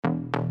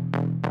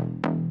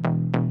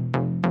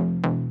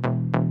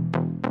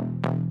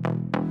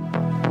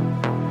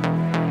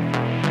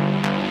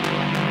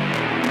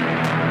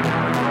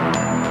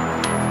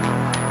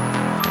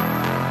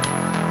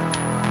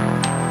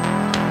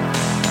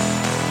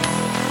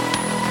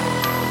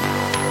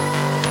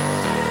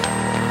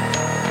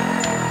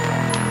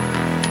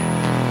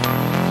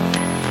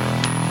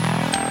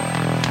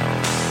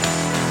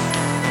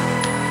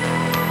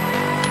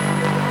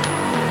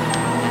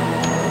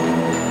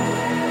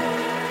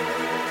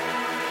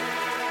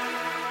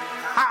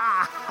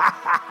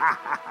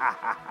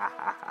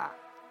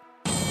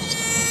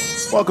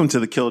Welcome to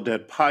the Kill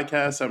Dead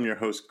podcast. I'm your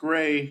host,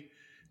 Gray.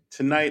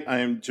 Tonight I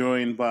am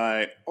joined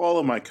by all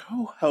of my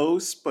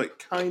co-hosts, but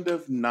kind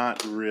of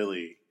not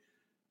really.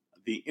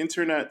 The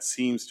internet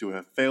seems to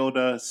have failed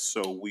us,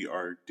 so we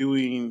are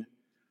doing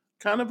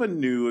kind of a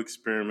new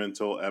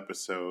experimental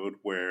episode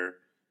where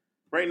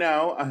right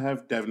now I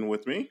have Devin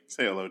with me.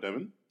 Say hello,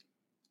 Devin.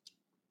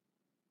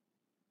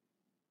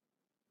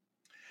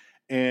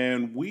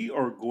 And we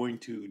are going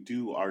to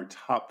do our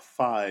top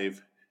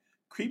 5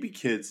 creepy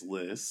kids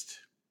list.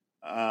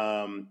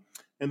 And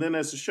then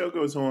as the show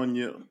goes on,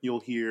 you'll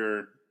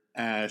hear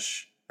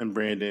Ash and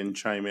Brandon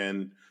chime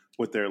in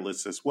with their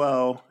lists as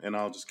well, and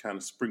I'll just kind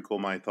of sprinkle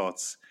my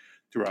thoughts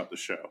throughout the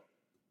show.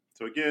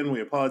 So again,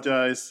 we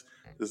apologize.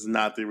 This is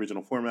not the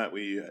original format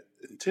we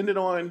intended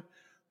on,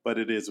 but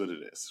it is what it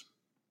is.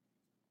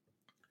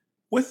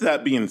 With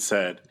that being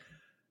said,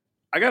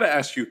 I got to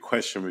ask you a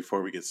question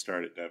before we get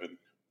started, Devin.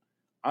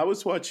 I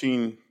was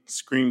watching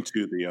Scream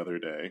 2 the other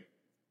day,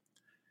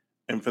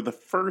 and for the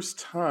first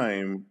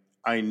time,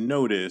 I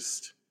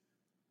noticed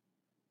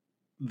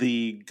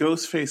the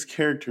Ghostface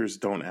characters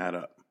don't add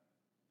up.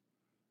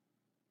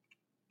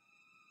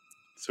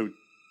 So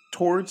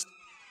towards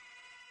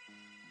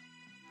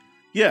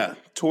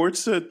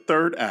the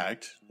third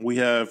act, we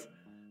have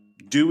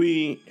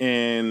Dewey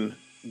and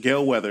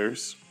Gale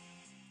Weathers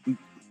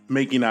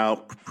making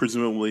out,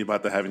 presumably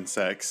about to having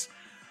sex.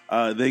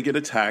 They get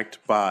attacked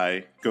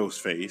by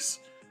Ghostface.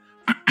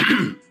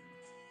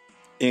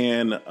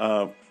 And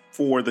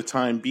for the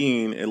time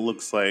being, it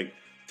looks like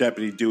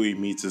Deputy Dewey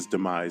meets his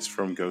demise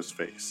from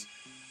Ghostface.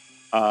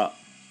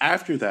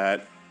 After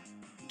that,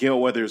 Gale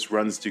Weathers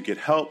runs to get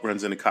help,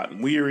 runs into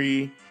Cotton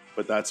Weary,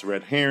 but that's a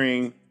red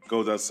herring.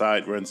 Goes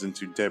outside, runs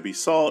into Debbie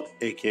Salt,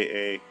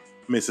 a.k.a.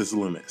 Mrs.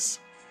 Loomis.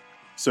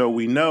 So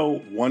we know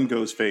one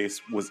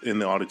Ghostface was in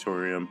the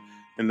auditorium,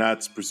 and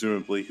that's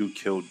presumably who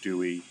killed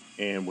Dewey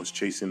and was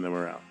chasing them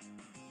around.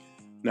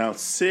 Now,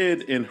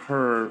 Sid and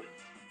her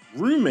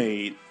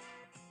roommate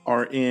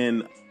are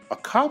in a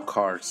cop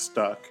car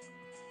stuck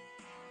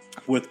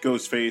with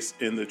Ghostface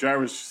in the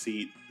driver's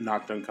seat,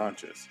 knocked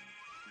unconscious.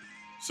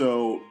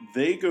 So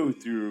they go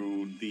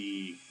through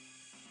the,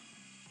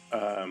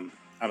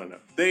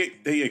 they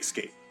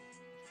escape.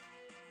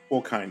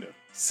 Well, kind of.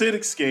 Sid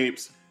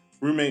escapes,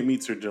 roommate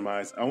meets her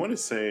demise. I want to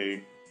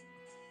say,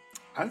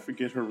 I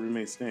forget her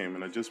roommate's name,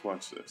 and I just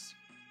watched this.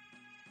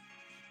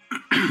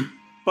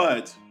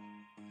 But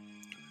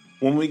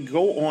when we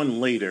go on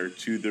later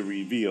to the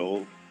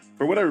reveal,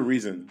 for whatever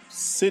reason,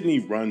 Sydney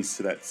runs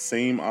to that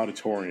same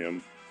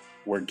auditorium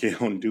where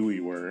Gale and Dewey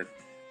were,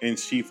 and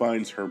she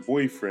finds her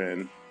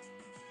boyfriend,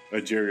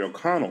 Jerry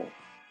O'Connell.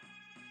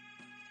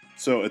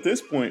 So at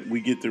this point,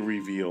 we get the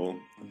reveal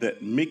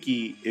that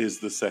Mickey is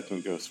the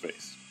second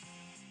Ghostface.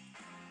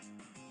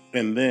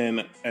 And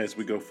then, as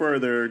we go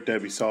further,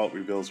 Debbie Salt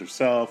reveals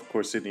herself. Of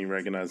course, Sydney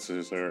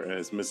recognizes her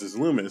as Mrs.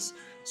 Loomis.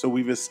 So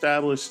we've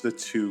established the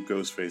 2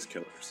 Ghostface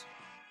killers.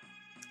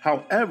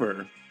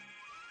 However,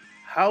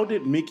 how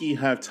did Mickey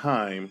have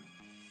time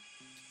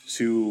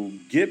to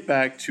get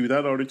back to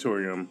that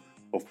auditorium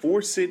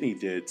before Sydney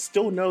did,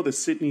 still know that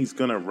Sydney's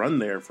going to run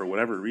there for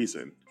whatever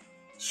reason,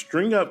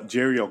 string up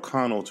Jerry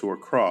O'Connell to a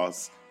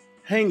cross,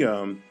 hang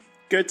him,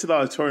 get to the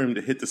auditorium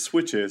to hit the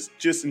switches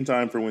just in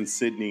time for when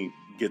Sydney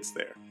gets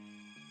there?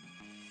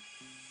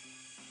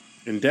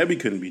 And Debbie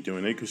couldn't be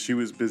doing it because she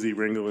was busy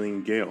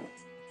wrangling Gale.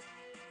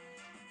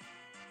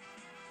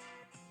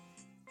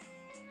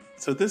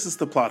 So this is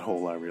the plot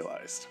hole, I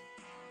realized.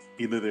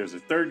 Either there's a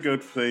third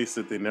Ghostface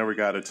that they never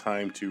got a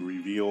time to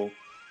reveal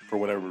for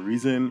whatever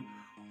reason,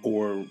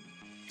 or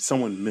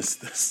someone missed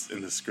this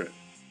in the script.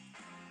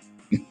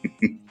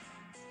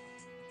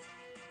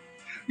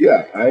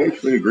 Yeah, I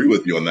actually agree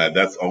with you on that.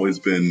 That's always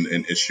been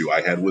an issue I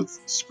had with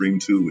Scream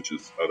 2, which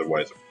is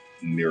otherwise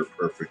a near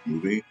perfect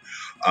movie.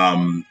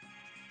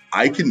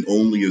 I can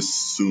only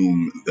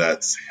assume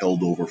that's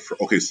held over for...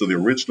 Okay, so the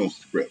original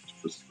script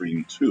for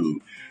Scream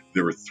 2,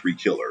 there were 3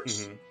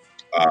 killers.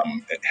 Mm-hmm.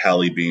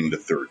 Hallie being the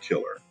third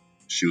killer.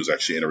 She was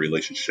actually in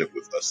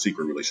a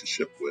secret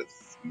relationship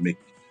with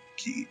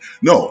Mickey.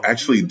 No,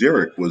 actually,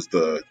 Derek was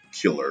the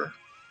killer.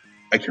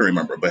 I can't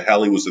remember, but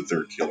Hallie was the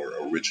third killer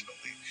originally.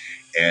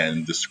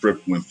 And the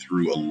script went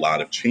through a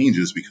lot of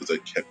changes because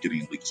it kept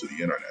getting leaked to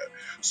the internet.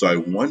 So I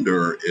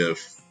wonder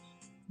if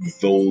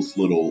those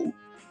little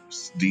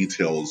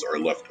details are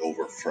left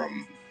over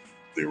from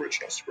the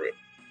original script.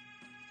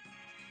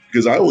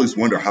 Because I always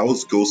wonder, how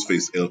is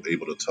Ghostface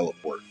able to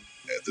teleport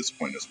at this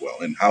point as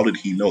well? And how did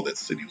he know that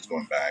Sydney was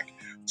going back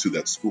to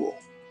that school?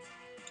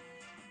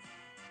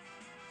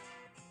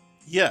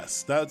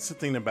 Yes, that's the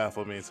thing that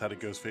baffled me, is how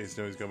did Ghostface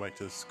know he's going back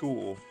to the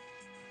school?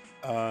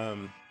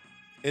 And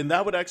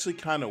that would actually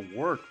kind of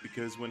work,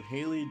 because when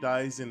Haley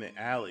dies in the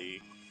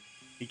alley,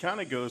 he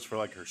kind of goes for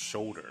like her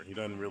shoulder. He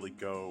doesn't really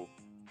go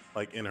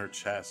like in her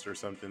chest or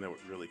something that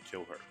would really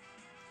kill her.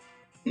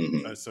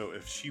 Mm-hmm. So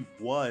if she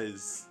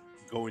was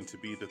going to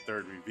be the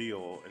third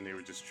reveal and they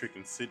were just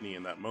tricking Sydney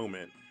in that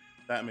moment,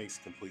 that makes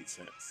complete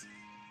sense.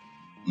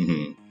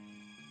 Mm-hmm.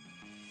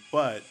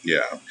 but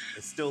Yeah.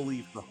 it still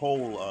leaves the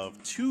hole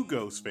of two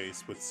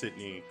Ghostface with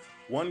Sydney,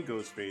 one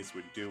Ghostface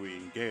with Dewey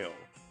and Gale.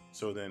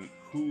 So then,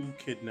 who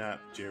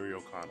kidnapped Jerry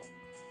O'Connell?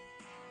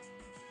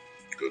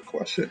 Good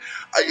question.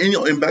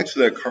 And back to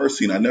that car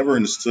scene, I never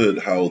understood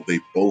how they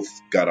both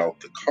got out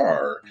the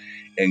car,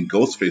 and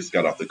Ghostface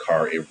got out the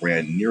car. It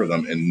ran near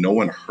them, and no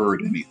one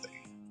heard anything.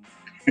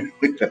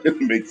 Like, that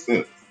didn't make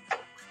sense.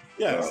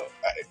 Yes,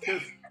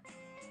 because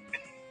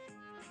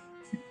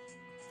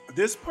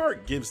this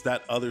part gives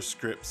that other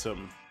script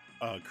some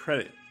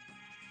credit,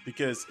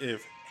 because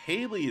if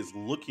Haley is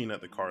looking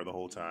at the car the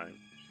whole time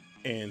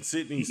and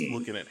Sydney's Mhm.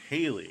 looking at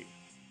Haley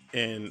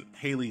and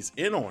Haley's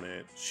in on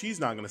it, she's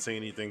not going to say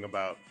anything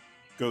about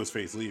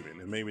Ghostface leaving.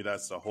 And maybe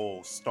that's the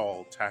whole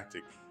stall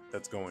tactic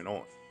that's going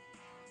on.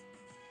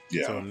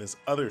 So Yeah. in this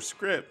other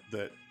script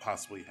that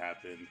possibly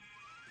happened,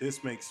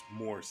 this makes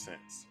more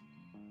sense.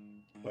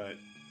 But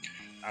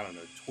I don't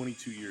know,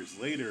 22 years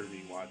later,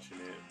 me watching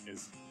it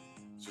is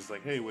just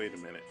like, hey, wait a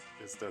minute,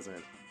 this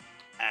doesn't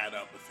add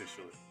up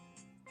officially.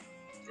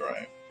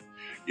 Right.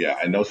 Yeah,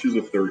 I know she's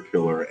a third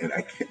killer, and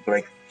I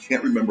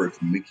can't remember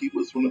if Mickey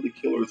was one of the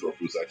killers or if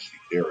it was actually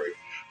Derek.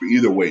 But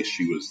either way,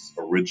 she was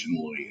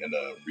originally in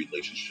a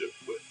relationship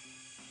with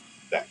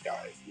that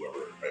guy,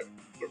 whoever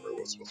it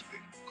was supposed to be,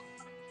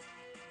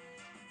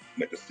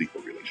 like a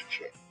secret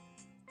relationship.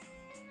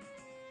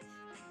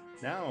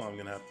 Now I'm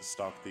gonna have to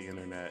stalk the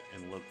internet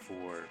and look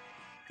for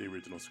the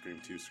original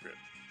Scream 2 script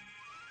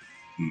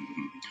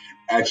hmm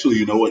Actually,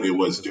 you know what? It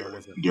was because I Derek.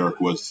 wasn't.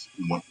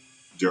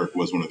 Derek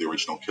was one of the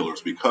original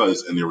killers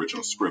because in the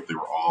original script they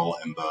were all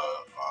in the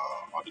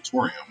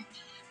auditorium,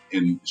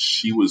 and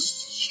she was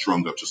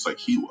strung up just like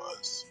he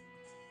was.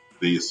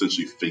 They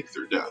essentially faked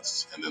their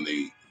deaths, and then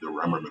I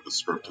remember the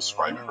script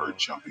describing her Oh,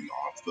 jumping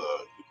off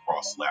the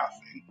cross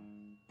laughing.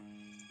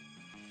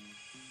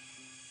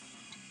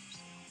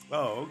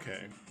 oh,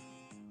 okay.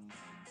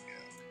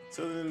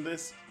 So then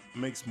this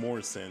makes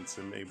more sense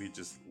and maybe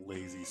just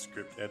lazy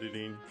script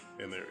editing,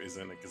 and there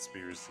isn't a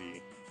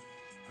conspiracy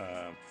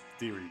uh,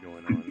 theory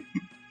going on.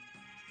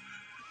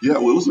 Yeah,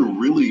 well, it was a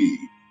really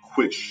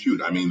quick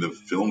shoot. I mean, the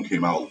film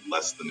came out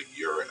less than a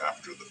year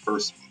after the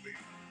first movie.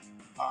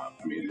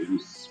 I mean, it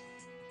was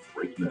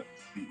breakneck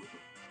speed with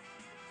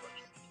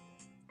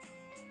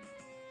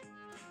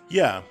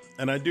Yeah,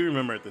 and I do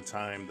remember at the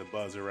time the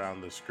buzz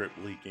around the script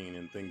leaking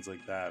and things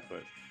like that,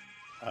 but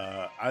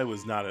I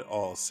was not at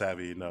all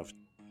savvy enough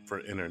for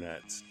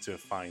internet to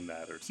find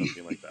that or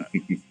something like that.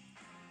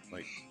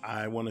 Like,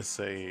 I want to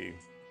say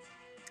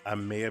I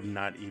may have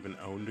not even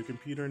owned a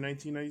computer in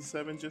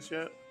 1997 just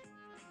yet.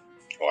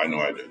 Oh, I know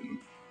I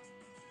didn't.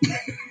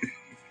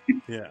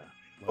 Yeah,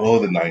 like Oh,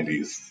 the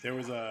 '90s. there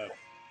was a.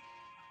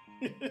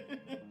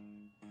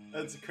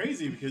 That's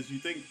crazy because you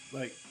think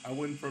like I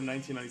went from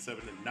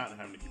 1997 and not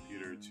having a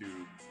computer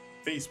to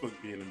Facebook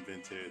being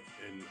invented,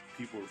 and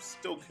people are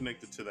still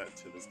connected to that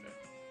to this day.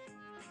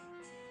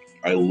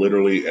 I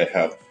literally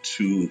have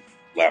two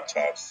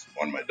laptops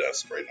on my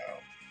desk right now.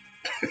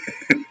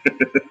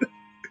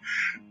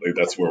 Like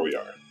that's where we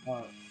are.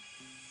 Uh,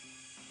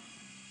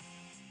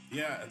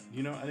 yeah, I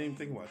didn't even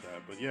think about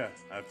that, but yeah,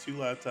 I have two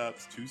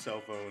laptops, two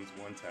cell phones,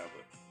 one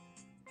tablet,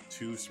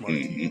 two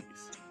smart hmm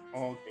TVs.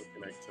 All can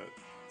connect to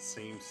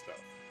same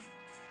stuff.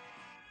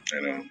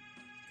 I know.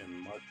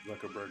 And Mark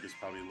Zuckerberg is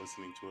probably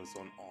listening to us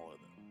on all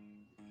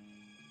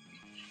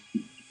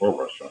Or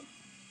Russia.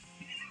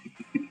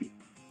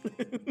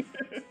 of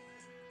them.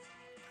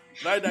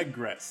 But I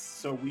digress.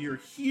 So we are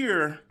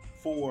here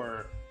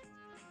for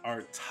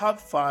our top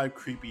 5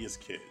 creepiest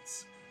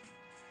kids.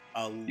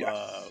 A,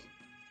 uh, Yes.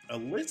 a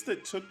list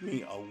that took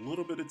me a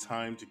little bit of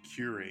time to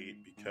curate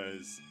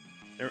because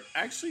there are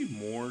actually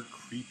more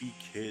creepy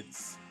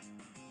kids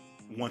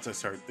once I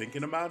started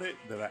thinking about it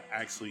that I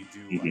actually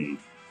do like. hmm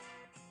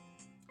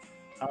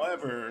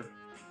However,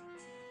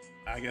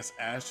 I guess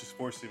Ash is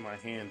forcing my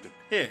hand to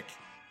pick.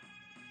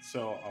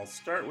 So I'll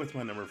start with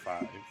my number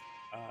 5.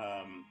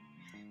 Um,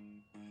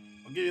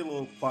 I'll give you a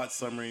little plot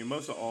summary.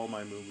 Most of all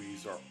my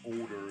movies are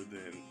older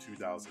than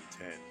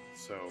 2010.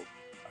 So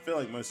I feel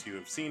like most of you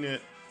have seen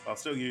it. But I'll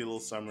still give you a little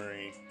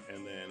summary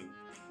and then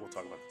we'll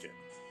talk about the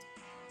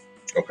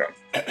Okay.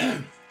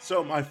 kid.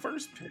 So my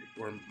first pick,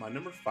 or my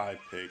number 5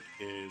 pick,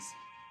 is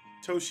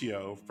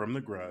Toshio from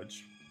The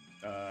Grudge.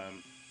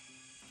 Um,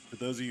 for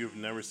those of you who've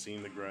never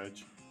seen The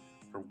Grudge,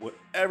 for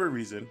whatever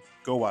reason,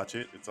 go watch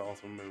it. It's an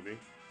awesome movie.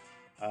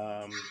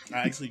 I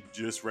actually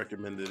just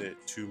recommended it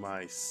to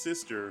my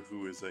sister,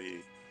 who is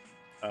a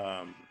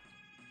um,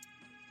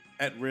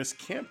 at-risk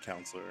camp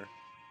counselor,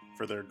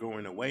 for their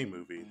going away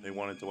movie. They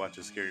wanted to watch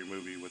a scary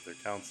movie with their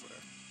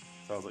counselor,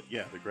 so I was like,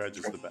 "Yeah, The Grudge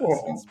is the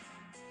best. Cool.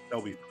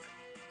 They'll be fine.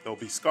 They'll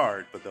be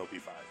scarred, but they'll be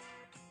fine."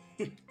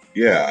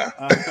 Yeah.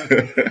 uh,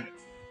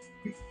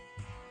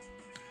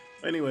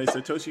 anyway,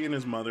 so Toshi and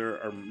his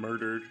mother are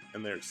murdered,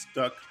 and they're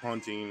stuck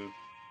haunting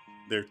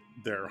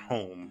their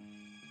home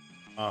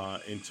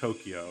in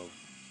Tokyo.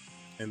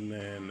 And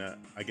then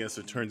I guess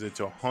it turns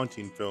into a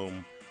haunting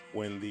film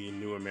when the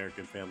new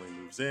American family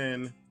moves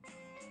in.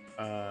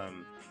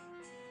 Um,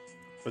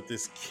 but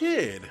this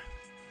kid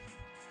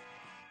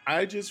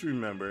I just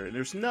remember, and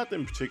there's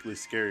nothing particularly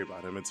scary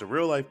about him. It's a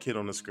real life kid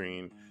on the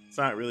screen. It's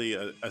not really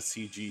a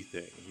CG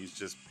thing. He's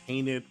just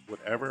painted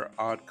whatever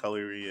odd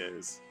color he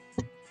is,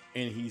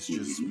 and he's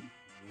just Mhm.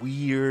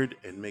 weird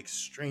and makes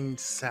strange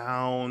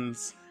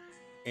sounds.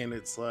 And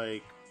it's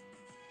like,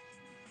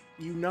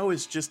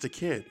 it's just a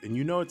kid, and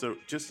it's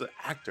just an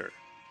actor,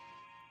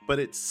 but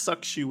it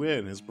sucks you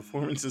in. His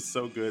performance is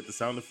so good. The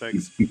sound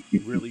effects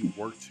really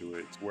work to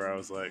it. To where I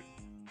was like,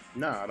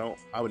 nah, I don't.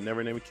 I would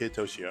never name a kid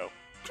Toshio.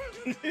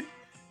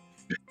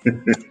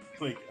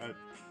 like,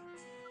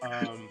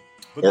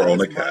 but Or that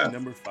own is a my cat.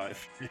 number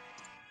five.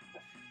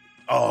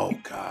 Oh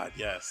God,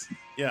 yes,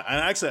 yeah. And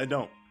actually, I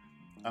don't.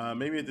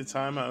 Maybe at the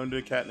time I owned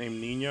a cat named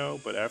Nino,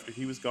 but after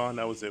he was gone,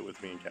 that was it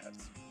with me and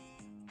cats.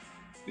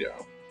 Yeah,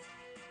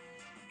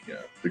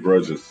 yeah. The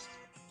Grudge is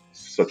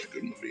such a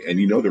good movie, and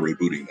you know they're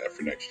rebooting that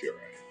for next year,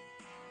 right?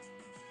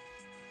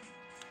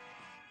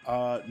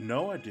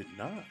 No, I did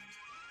not.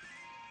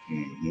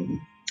 Hmm.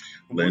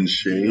 What Lin do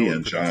you know? Shaye What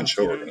and John production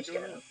Cho are studio going is to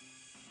doing star. it?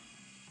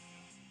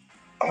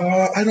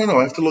 I don't know.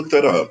 I have to look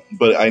that up,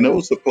 but I know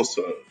it's supposed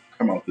to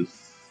come out this.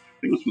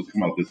 I think it was supposed to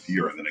come out this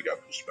year, and then it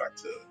got pushed back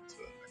to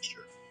next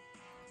year.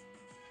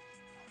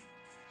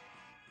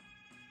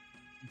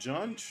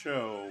 John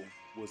Cho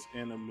was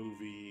in a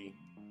movie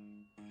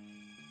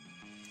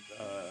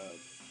uh,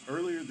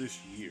 earlier this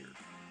year.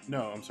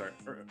 No, I'm sorry,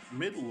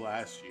 mid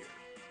last year,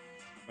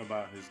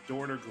 about his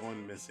daughter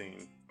going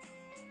missing.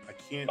 I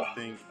can't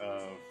think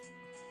of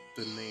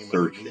the name of the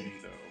Searching. movie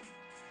though.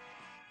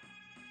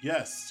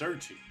 Yes,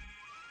 Searching.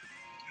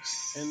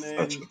 And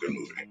Such a then good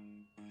movie.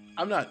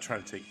 I'm not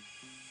trying to take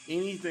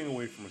anything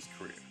away from his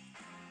career,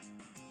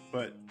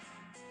 but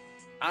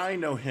I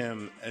know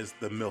him as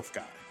the MILF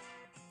guy.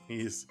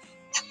 He's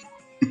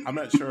I'm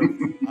not sure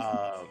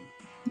if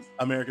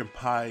American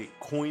Pie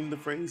coined the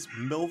phrase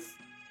MILF,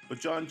 but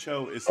John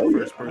Cho is the Oh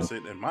first yeah,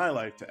 person in my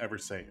life to ever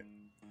say it.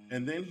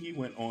 And then he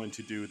went on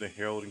to do the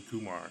Harold and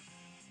Kumar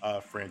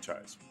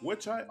franchise,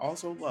 which I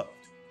also loved.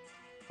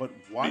 But me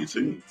too.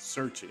 watching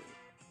Searching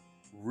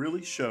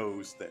really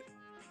shows that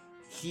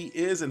he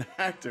is an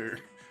actor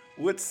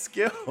with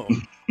skill.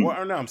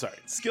 Or no, I'm sorry,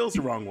 skill's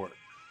the wrong word.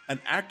 An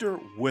actor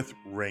with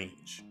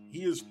range.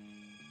 He is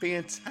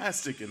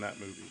fantastic in that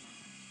movie.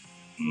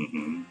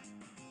 Hmm.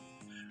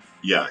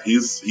 Yeah,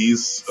 he's a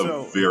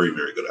So very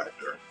good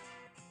actor.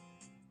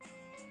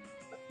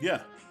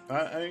 yeah,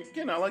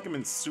 again, I like him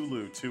in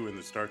Sulu too in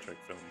the Star Trek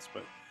films,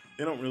 but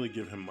they don't really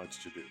give him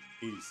much to do.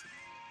 He's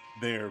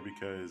there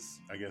because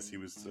I guess he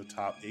was the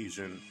top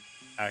Asian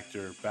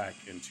actor back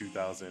in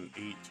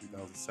 2008,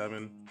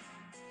 2007.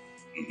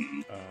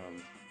 Hmm.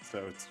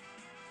 So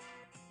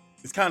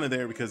it's kind of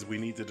there because we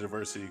need the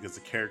diversity because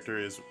the character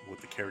is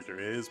what the character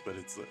is, but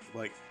it's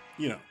like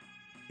you know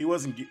he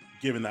wasn't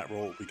given that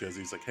role because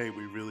he's like, hey,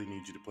 we really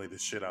need you to play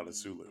this shit out of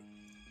Sulu.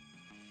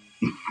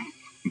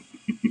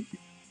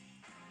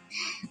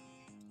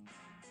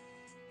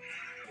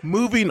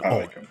 Moving I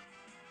on. like him.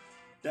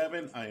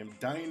 Devin, I am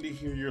dying to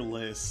hear your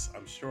list.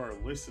 I'm sure our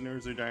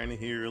listeners are dying to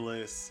hear your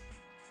list.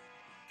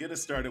 Get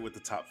us started with the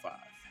top five.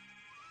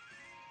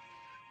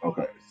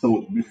 Okay,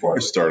 so before I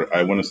start,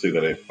 I want to say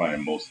that I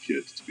find most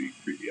kids to be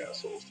creepy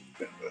assholes to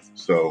begin with.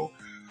 So,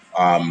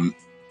 um,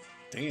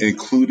 Damn.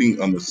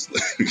 including on this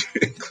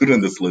included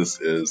on this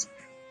list is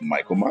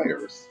Michael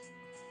Myers.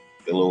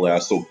 The little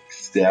asshole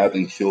stabbed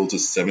and killed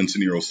his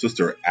 17-year-old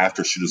sister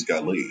after she just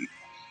got laid,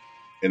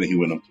 and then he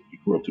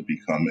grew up to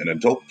become an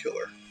adult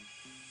killer.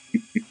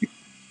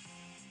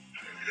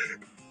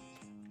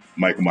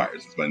 Michael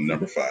Myers is my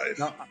number five.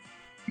 Now,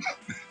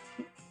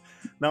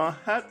 now I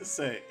have to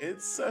say,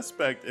 it's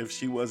suspect if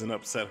she wasn't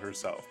upset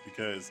herself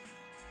because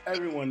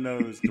everyone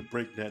knows the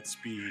breakneck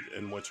speed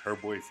in which her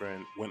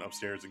boyfriend went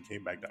upstairs and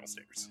came back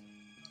downstairs.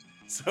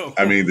 I So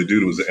mean, the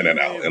dude was in she and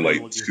may out have in been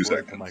like looking two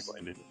forward to Michael seconds.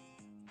 ending it.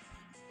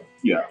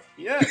 Yeah,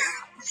 Yes.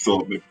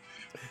 so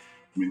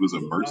it was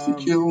a mercy Um,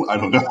 kill. I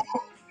don't know.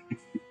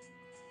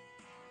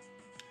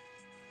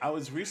 I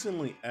was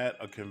recently at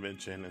a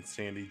convention and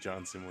Sandy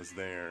Johnson was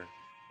there,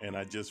 and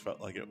I just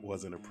felt like it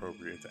wasn't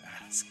appropriate to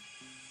ask.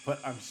 But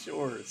I'm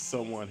sure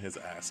someone has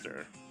asked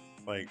her,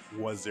 like,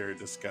 was there a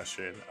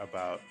discussion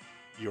about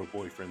your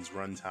boyfriend's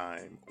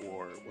runtime,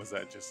 or was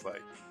that just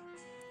like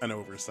an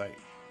oversight?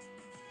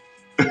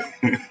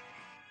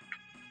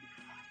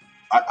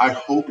 I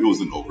hope it was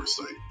an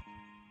oversight.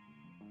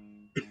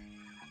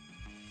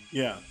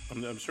 Yeah,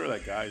 I'm sure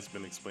that guy's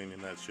been explaining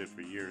that shit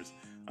for years.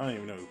 I don't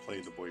even know who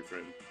played the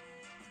boyfriend.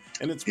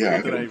 And it's Yeah, I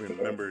weird that gotta I look even that up.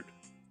 remembered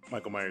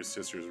Michael Myers'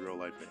 sister's real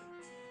life name.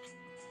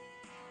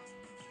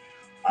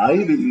 I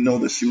didn't know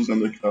that she was at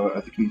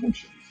the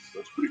conventions.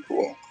 That's pretty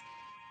cool.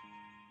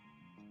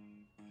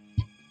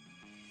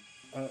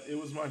 It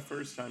was my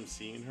first time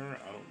seeing her.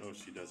 I don't know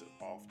if she does it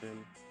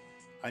often.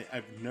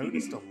 I've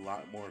noticed Hmm. a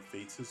lot more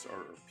faces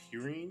are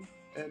appearing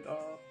at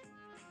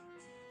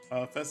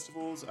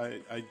festivals.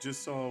 I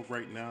just saw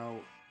right now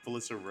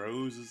Felissa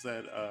Rose is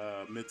at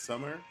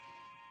Midsummer.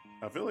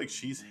 I feel like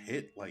she's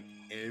hit like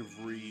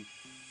every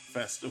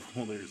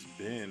festival there's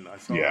been. I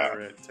saw Yeah.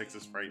 her at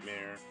Texas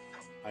Frightmare.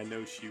 I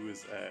know she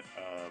was at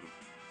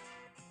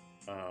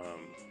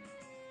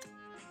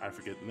I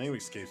forget the name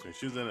escapes me.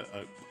 She was in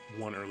a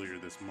one earlier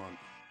this month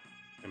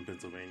in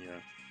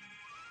Pennsylvania.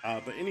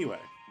 But anyway,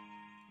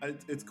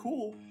 it's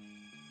cool,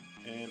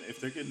 and if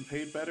they're getting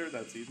paid better,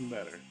 that's even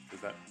better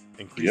because that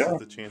increases Yeah,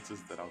 the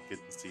chances that I'll get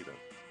to see them.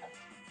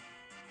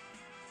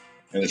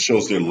 and it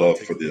shows their I'll love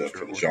take a for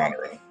picture the or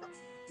genre.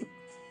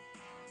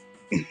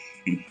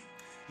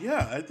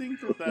 yeah, I think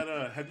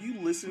that. Have you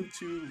listened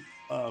to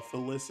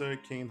Felissa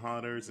Kane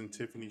Hodder's and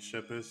Tiffany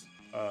Shepis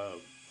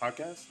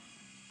podcast?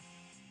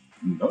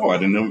 No, I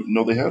didn't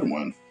know they had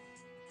one.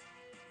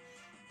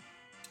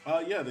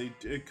 Yeah,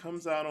 it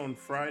comes out on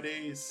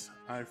Fridays.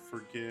 I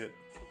forget.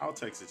 I'll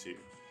text it to you.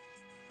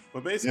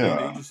 But basically, they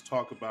Yeah. just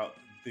talk about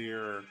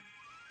their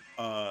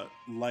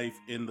life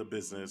in the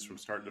business from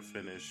start to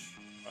finish.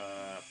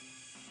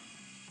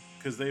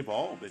 Because they've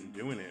all been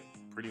doing it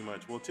pretty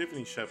much. Well,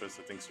 Tiffany Shepis,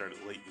 I think, started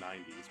late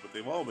 90s, but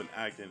they've all been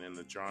acting in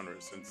the genre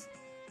since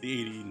the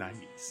 80s,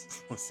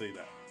 90s. Let's say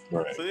that.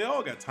 Right. So they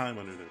all got time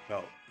under their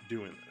belt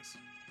doing this.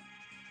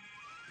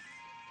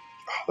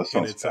 Oh, that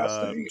And sounds it's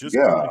fascinating. just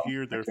cool Yeah, to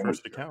hear I their can't wait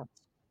first to hear.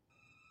 accounts.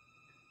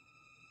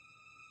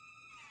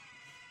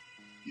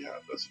 Yeah,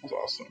 that sounds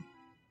awesome.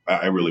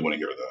 I really want to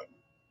hear that.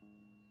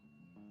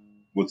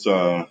 What's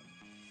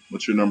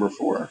your number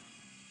 4?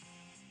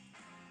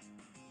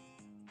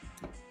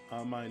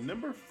 My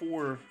number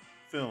 4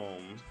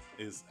 film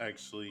is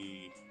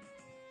actually.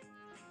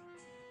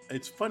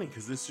 It's funny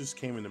because this just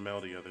came in the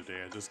mail the other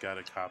day. I just got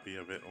a copy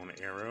of it on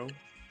Arrow,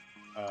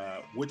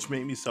 which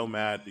made me so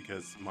mad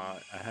because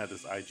I had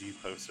this IG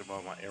post of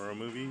all my Arrow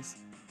movies,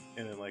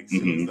 and then like as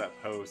soon as Hmm.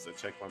 that post, I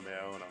checked my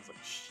mail and I was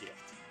like, shit.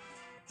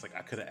 It's like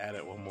I could have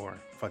added one more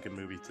fucking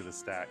movie to the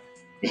stack,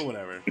 but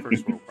whatever.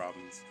 First world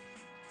problems.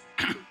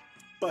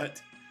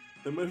 But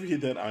the movie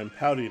that I'm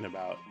pouting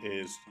about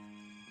is,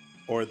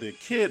 or the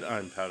kid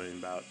I'm pouting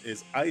about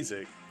is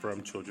Isaac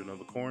from Children of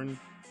the Corn.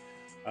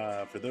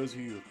 For those of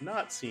you who have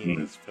not seen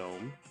Hmm. this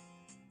film,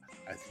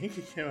 I think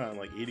it came out in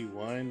like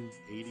 81,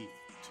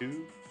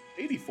 82,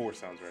 84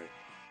 sounds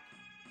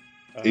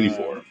right.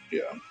 84.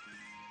 Yeah.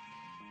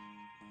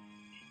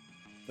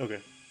 Okay.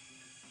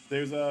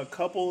 There's a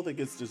couple that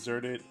gets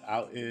deserted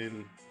out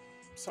in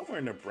somewhere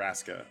in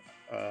Nebraska,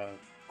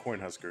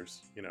 Cornhuskers,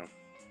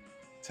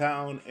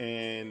 town,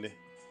 and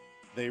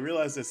they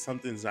realize that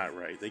something's not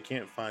right. They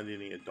can't find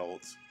any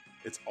adults.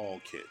 It's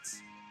all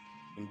kids.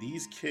 And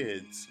these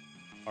kids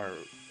are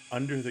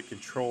under the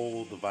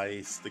control, the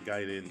vice, the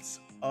guidance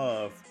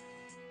of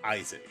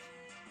Isaac.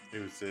 It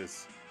was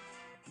this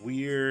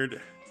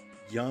weird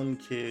young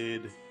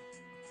kid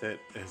that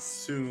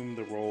assumed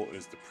the role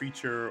as the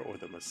preacher or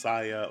the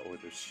Messiah or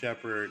the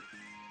shepherd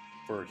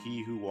for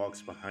he who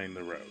walks behind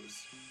the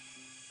rose,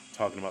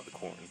 talking about the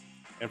corn.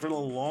 And for the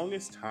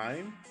longest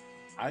time,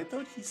 I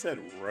thought he said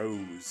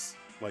rose,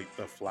 like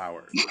the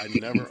flower. I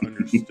never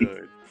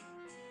understood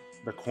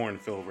the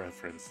cornfield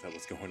reference that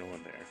was going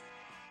on there.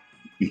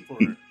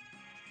 For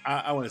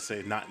I want to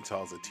say not until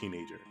I was a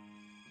teenager.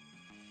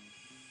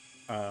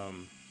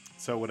 Um,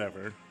 so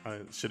whatever. I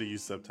should have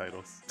used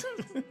subtitles.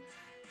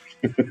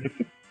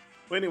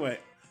 But anyway,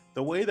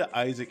 the way that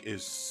Isaac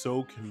is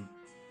so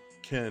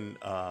can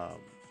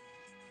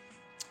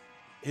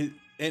his,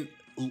 and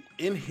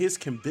in his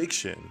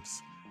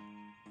convictions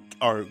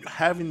are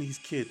having these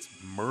kids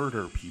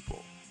murder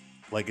people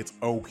like it's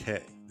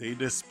okay. They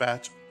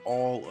dispatch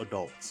all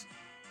adults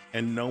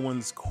and no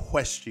one's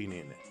questioning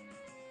it.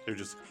 They're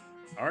just,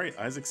 all right,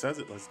 Isaac says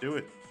it, let's do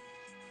it.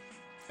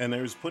 And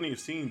there's plenty of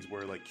scenes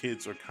where like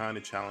kids are kind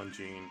of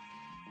challenging,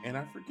 and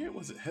I forget,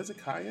 was it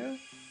Hezekiah?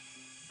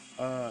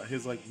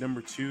 His like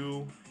number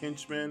 2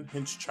 henchman,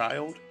 hench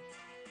child.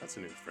 That's a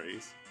new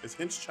phrase. Is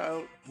hench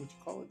child? Would you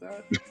call it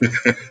that?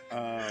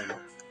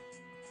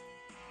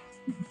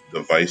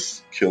 The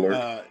Vice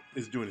Killer.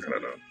 Is doing his I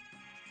don't bidding.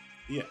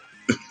 Yeah,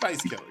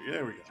 Vice Killer.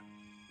 There we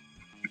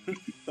go.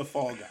 The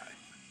Fall Guy.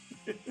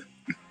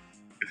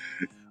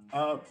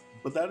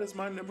 But that is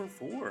my number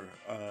 4.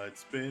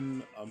 It's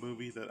been a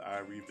movie that I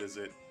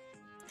revisit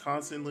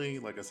constantly.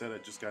 Like I said, I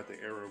just got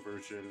the Arrow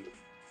version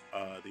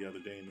the other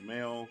day in the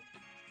mail,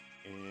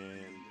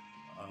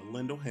 and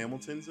Lyndall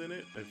Hamilton's in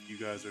it. If you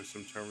guys are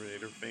some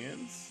Terminator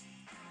fans,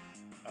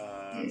 so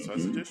I Mhm.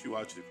 suggest you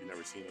watch it if you've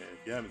never seen it.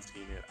 If you haven't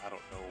seen it, I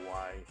don't know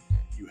why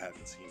you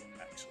haven't seen it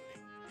actually.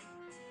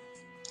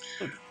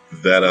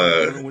 That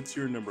So, what's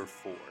your number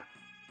 4?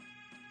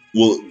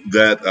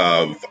 that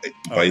Oh,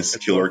 Vice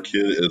it's Killer both.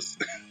 kid is.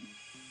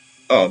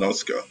 Oh no,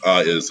 let's go.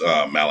 Is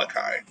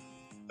Malachi?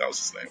 That was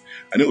his name.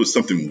 I knew it was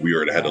something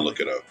weird. I had to look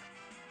it Malachi. up.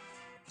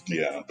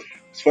 Yeah,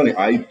 it's funny.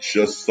 I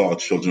just saw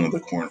Children of the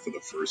Corn for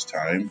the first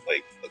time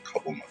like a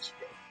couple months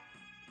ago,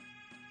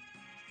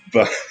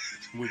 but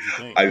What'd you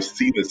think? I've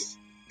seen this.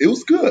 It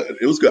was good.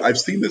 It was good. I've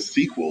seen the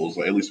sequels,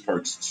 like at least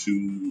parts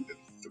 2 and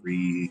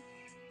 3,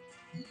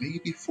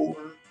 maybe 4.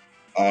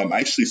 I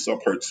actually saw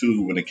part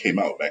 2 when it came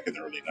out back in the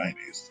early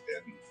 '90s,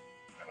 and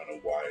I don't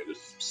know why I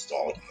just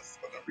stalled on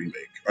the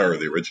remake or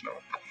the original.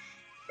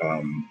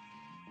 Um,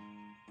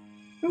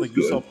 it was Like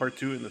you saw good. part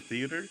 2 in the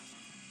theater?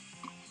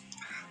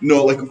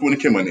 No, like when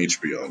it came on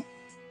HBO.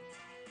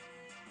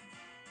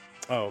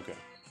 Oh, okay.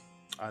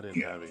 I didn't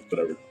Yeah, have but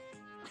I HBO.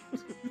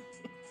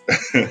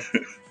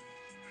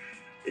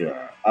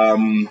 yeah.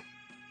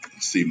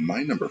 Let's see.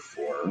 My number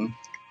 4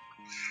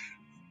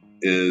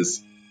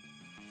 is.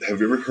 Have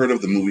you ever heard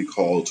of the movie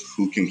called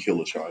Who Can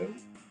Kill a Child?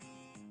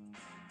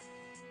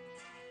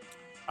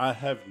 I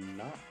have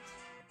not.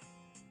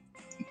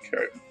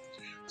 Okay.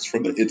 It's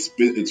from the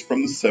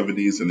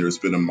 70s, and there's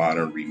been a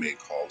modern remake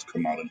called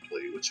Come Out and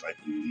Play, which I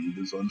believe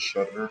is on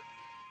Shudder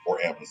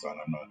or Amazon.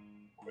 I'm not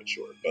quite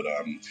sure, but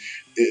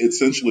it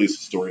essentially is a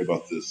story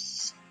about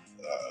this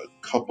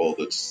couple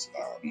that's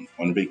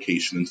on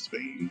vacation in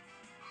Spain,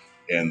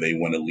 and they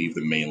want to leave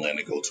the mainland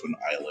and go to an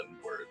island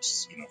where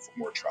it's for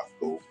more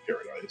tropical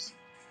paradise.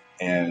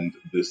 And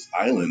this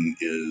island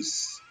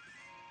is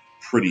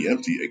pretty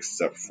empty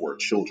except for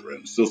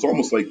children. So it's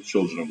almost like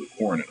Children of the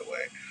Corn in a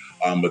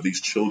way. But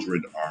these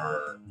children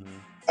are,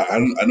 Mhm.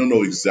 I don't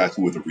know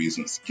exactly what the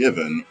reason is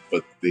given,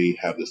 but they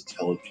have this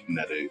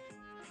telekinetic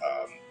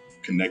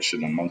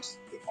connection amongst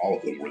all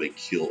of them where they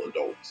kill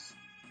adults.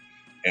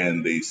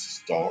 And they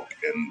stalk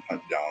and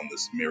hunt down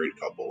this married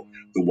couple.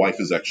 The wife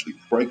is actually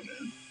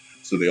pregnant,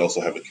 so they also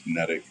have a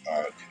telekinetic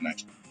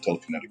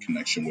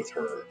connection with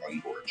her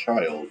unborn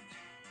child,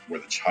 where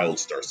the child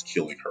starts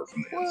killing her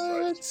from the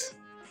inside as What?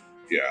 well.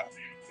 Yeah,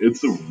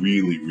 it's a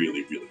really,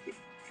 really, really good.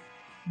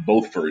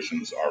 Both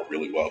versions are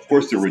really well. Of And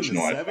course, this the is in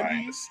the original I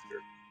find. 70s?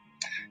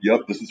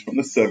 Yep, this is from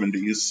the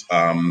 70s,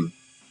 and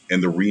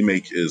the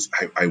remake is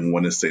I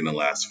want to say in the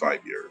last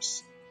 5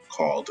 years,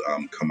 called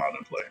 "Come Out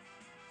and Play."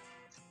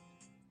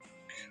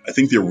 I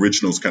think the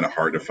original is kind of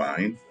hard to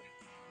find,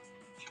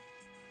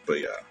 but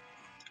yeah,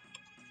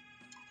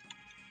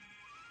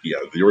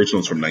 the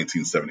original is from Okay.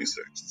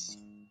 1976.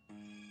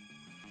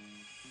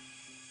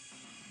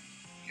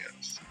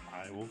 Yes,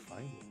 I will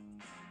find it.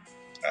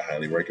 I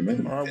highly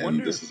recommend. Or I And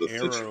wonder this if is a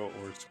Arrow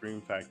or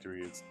Scream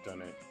Factory has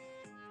done it.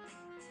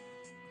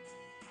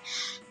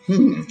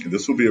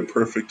 this will be a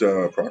perfect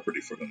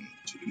property for them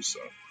to do so.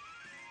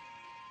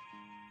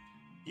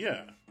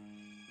 Yeah.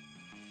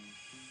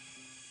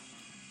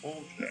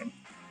 Well, Yeah.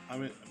 I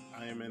mean,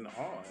 I am in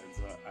awe.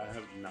 I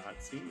have not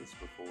seen this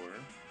before,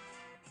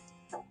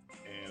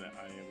 and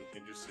I am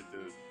interested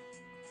to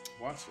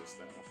watch this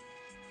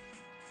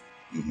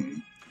now. hmm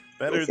Go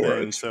Better for it.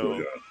 than It's really so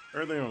good.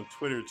 earlier on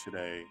Twitter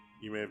today,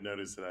 you may have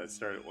noticed that I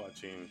started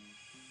watching.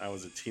 I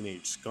was a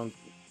teenage skunk,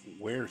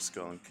 were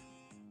skunk,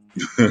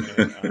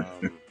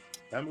 and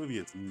that movie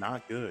is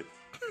not good.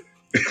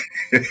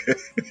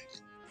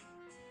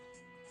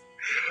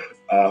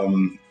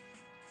 um,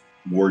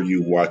 were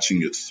you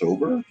watching it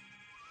sober?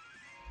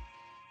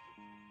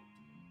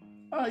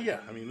 Yeah,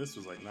 I mean this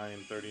was like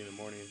 9:30 in the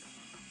morning.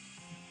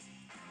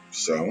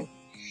 So,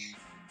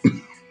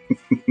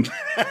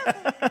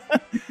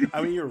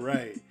 I mean you're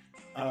right.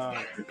 Um,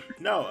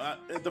 no,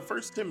 the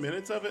first 10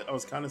 minutes of it, I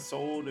was kind of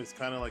sold. It's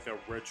kind of like a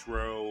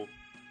retro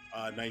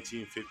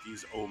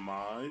 1950s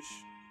homage.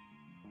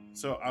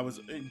 So I was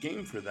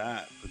game for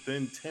that. But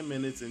then 10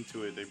 minutes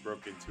into it, they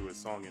broke into a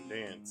song and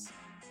dance,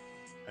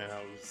 and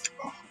I was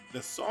oh,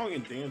 the song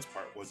and dance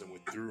part wasn't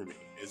what threw me.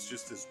 It's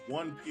just this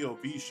one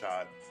POV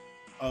shot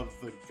of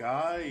the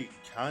guy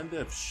kind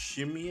of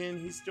shimmying.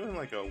 He's doing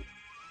like a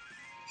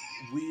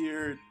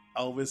weird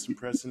Elvis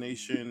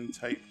impersonation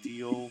type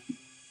deal.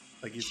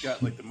 Like he's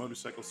got like the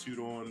motorcycle suit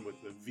on with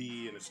the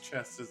V and his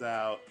chest is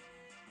out.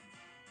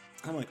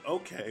 I'm like,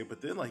 okay,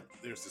 but then like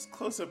there's this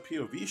close up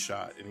POV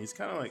shot and he's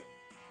kind of like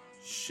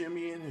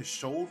shimmying his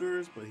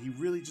shoulders, but he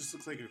really just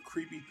looks like a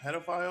creepy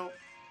pedophile.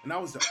 And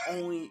that was the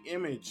only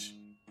image.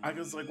 I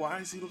was like, why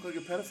does he look like a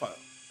pedophile?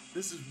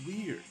 This is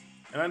weird.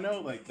 And I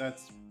know like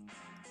that's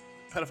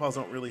pedophiles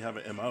don't really have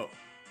an MO.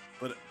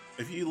 But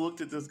if you looked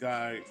at this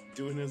guy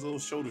doing his little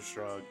shoulder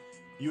shrug,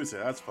 you would say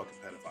that's fucking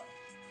pedophile.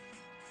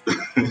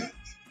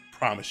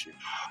 Promise you.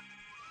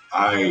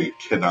 I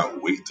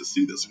cannot wait to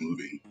see this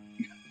movie.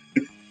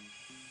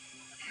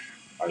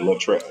 I love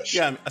trash.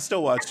 Yeah, I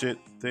still watch it.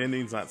 The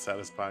ending's not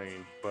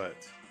satisfying, but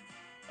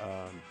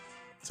um,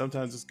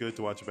 sometimes it's good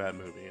to watch a bad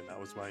movie, and that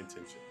was my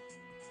intention.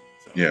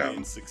 So, Yeah.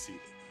 and succeeded.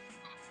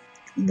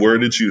 Where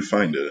did you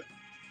find it?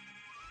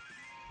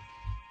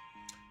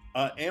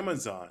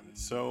 Amazon.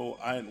 So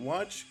I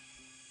watch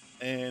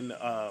and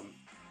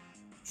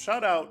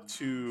shout out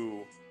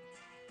to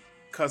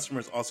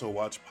customers also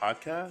watch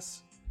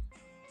podcasts.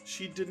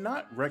 She did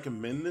not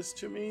recommend this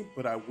to me,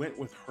 but I went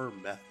with her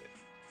method.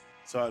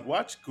 So I'd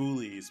watched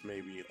Ghoulies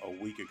maybe a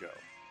week ago,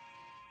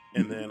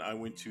 and Mhm. then I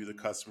went to the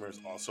customers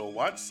also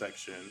watch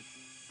section,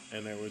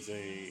 and there was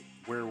a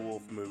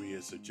werewolf movie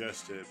as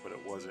suggested, but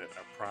it wasn't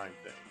a Prime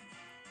thing.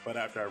 But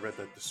after I read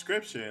that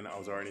description, I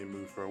was already in the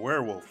mood for a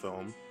werewolf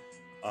film.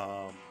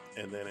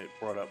 And then it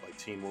brought up like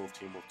Teen Wolf,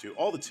 Teen Wolf 2,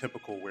 all the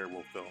typical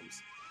werewolf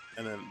films.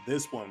 And then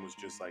this one was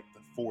just like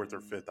the fourth or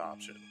fifth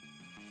option.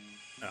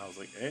 And I was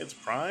like, hey, it's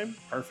Prime?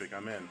 Perfect,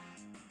 I'm in.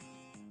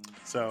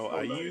 So Oh,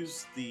 I nice.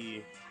 used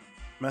the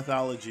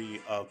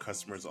methodology of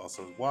customers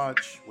also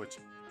watch, which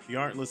if you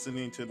aren't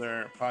listening to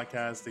their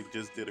podcast, they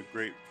just did a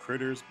great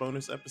Critters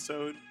bonus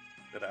episode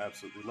that I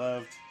absolutely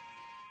loved.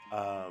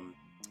 Um,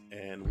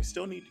 and we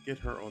still need to get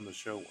her on the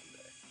show one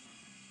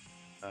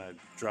day.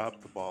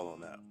 Drop the ball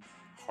on that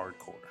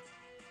hardcore.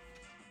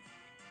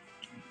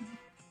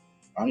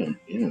 I am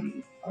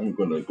in. I'm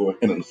going to go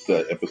ahead and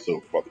set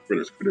episode about the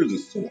Critters. Critters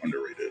is so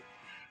underrated.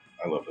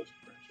 I love this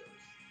franchise.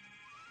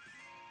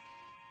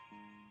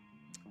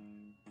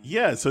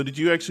 Yeah, so did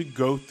you actually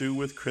go through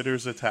with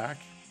Critters Attack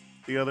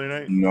the other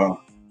night?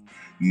 No.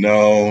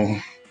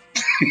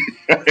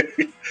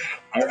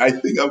 I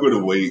think I'm going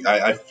to wait.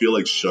 I feel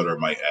like Shudder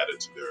might add it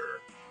to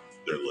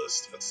their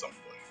list at some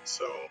point.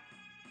 So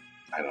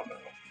I don't know.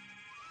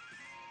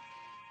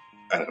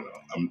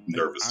 I'm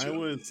nervous.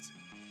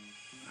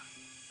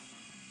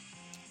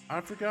 I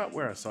forgot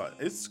where I saw it.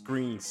 It's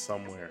screened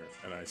somewhere,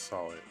 and I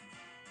saw it.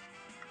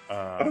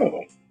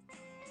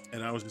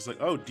 And I was just like,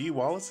 "Oh, Dee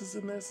Wallace is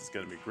in this. It's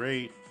gonna be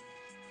great."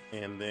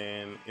 And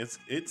then it's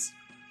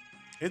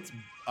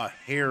a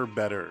hair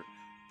better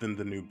than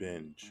the new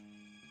Binge.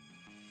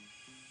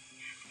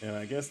 And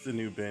I guess the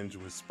new Binge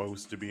was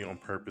supposed to be on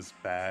purpose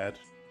bad,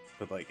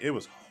 but like it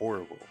was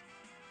horrible.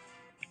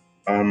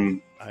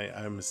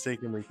 I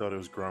mistakenly thought it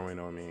was growing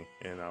on me,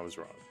 and I was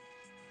wrong.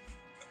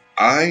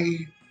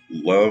 I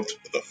loved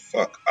the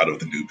fuck out of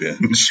the new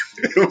Binge.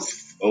 It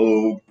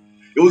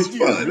was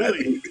fun.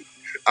 Really?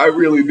 I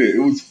really did. It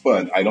was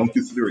fun. I don't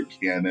consider it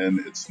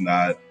canon. It's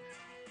not.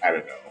 I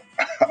don't know.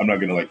 I'm not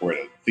gonna like write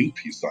a think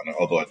piece on it,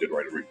 although I did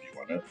write a review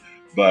on it.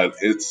 But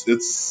it's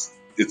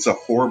a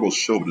horrible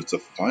show, but it's a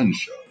fun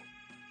show.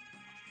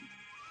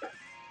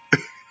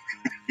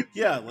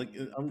 Yeah, like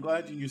I'm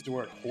glad you used the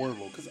word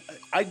horrible because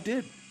I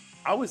did.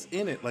 I was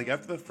in it. Like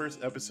after the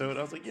first episode,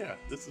 I was like, yeah,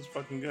 this is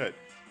fucking good.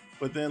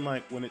 But then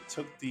like when it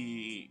took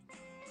the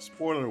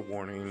spoiler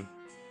warning,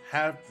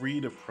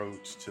 half-breed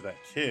approach to that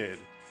kid,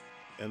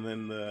 and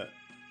then the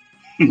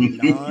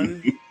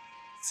non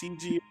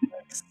CG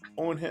effects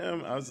on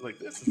him, I was like,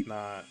 this is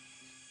not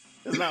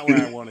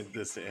where I wanted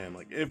this to end.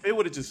 Like if it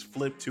would have just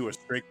flipped to a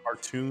straight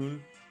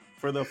cartoon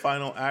for the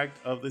final act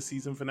of the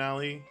season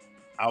finale,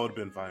 I would have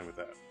been fine with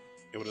that.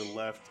 It would have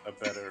left a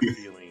better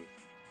feeling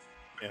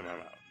in my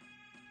mouth.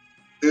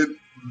 It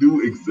knew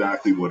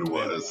exactly what it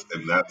was,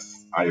 and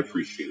I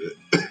appreciate it.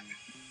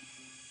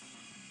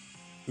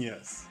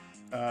 Yes.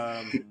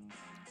 The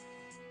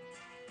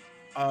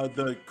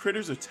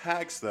Critters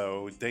Attacks,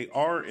 though, they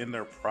are in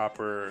their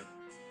proper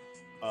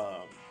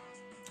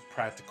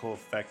practical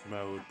effect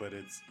mode, but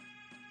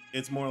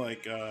it's more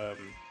like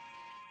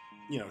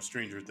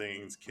Stranger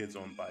Things, kids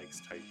on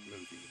bikes type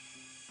movie.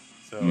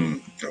 So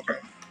okay.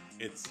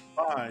 It's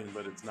fine,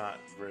 but it's not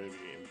very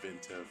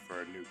inventive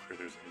for a new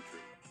Critters entry.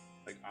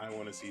 Like, I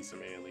want to see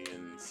some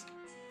aliens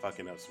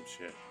fucking up some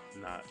shit.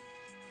 Not.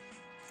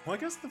 Well, I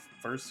guess the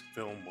first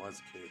film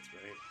was kids,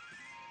 right?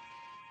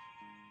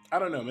 I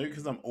don't know. Maybe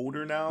because I'm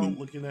older now,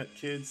 looking at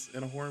kids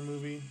in a horror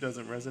movie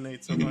doesn't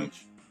resonate so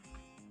much.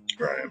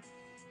 Right.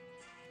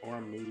 Or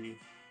I'm moody.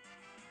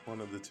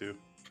 One of the two.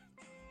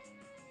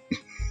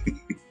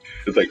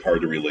 It's like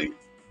hard to relate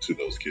to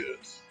those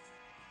kids.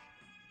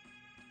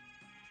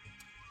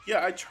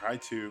 Yeah, I try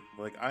to.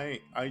 Like, I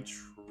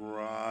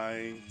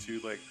try to,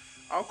 like,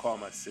 I'll call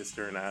my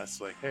sister and ask,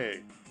 like,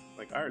 hey,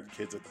 like, I heard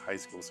kids at the high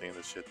school saying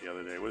this shit the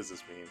other day. What does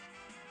this mean?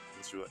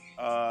 And she's like,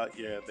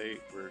 yeah, they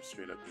were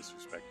straight up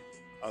disrespecting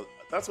me.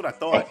 That's what I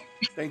thought.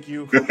 Thank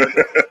you. Because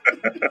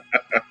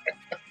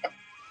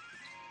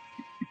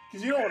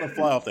you don't want to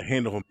fly off the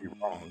handle and be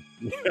wrong.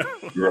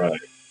 Right.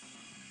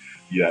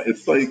 Yeah,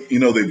 it's like,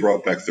 they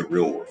brought back The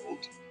Real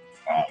World.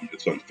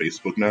 It's on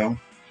Facebook now.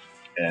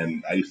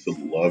 And I used to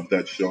love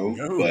that show,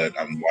 but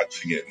I'm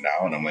watching it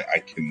now, and I'm like, I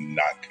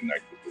cannot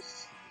connect with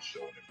this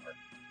show anymore.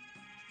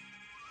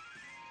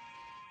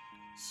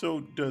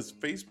 So does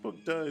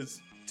Facebook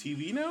does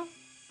TV now?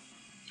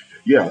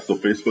 Yeah, so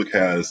Facebook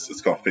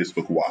it's called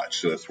Facebook Watch.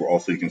 So that's where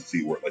also you can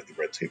see where like the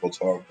Red Table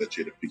Talk, that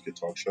Jada Pinkett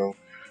talk show.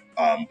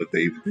 But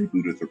they've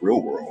rebooted The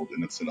Real World,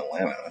 and it's in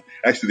Atlanta.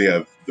 Actually, they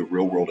have The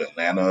Real World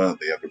Atlanta,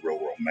 they have The Real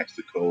World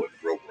Mexico, and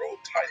The Real World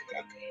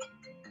Thailand.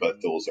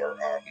 But those are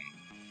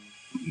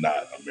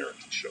not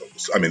American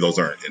shows. I mean, those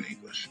aren't in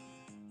English.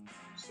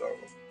 So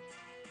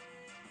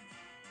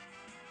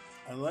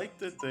I like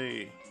that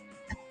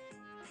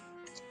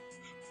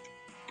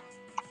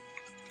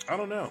I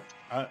don't know.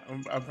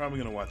 I'm probably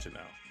gonna watch it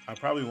now. I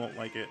probably won't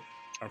like it.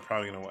 I'm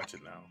probably gonna watch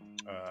it now.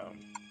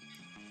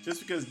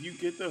 Just because you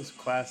get those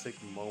classic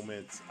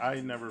moments,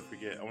 I never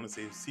forget. I want to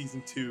say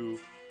season 2.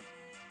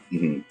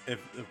 Mm-hmm. If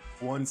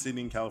one city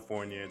in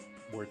California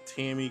where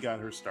Tammy got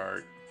her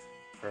start.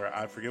 Or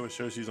I forget what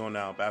show she's on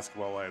now,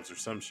 Basketball Wives or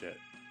some shit.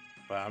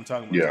 But I'm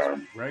talking about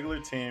just regular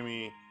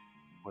Tammy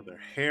with her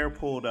hair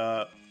pulled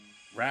up,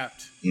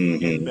 wrapped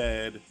in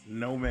bed,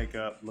 no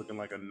makeup, looking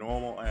like a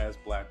normal ass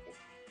black woman.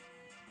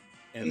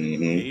 And then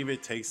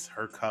David takes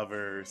her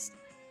covers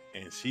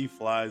and she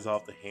flies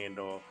off the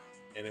handle.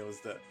 And it was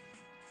the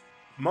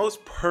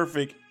most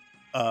perfect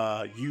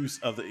use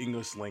of the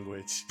English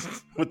language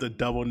with the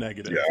double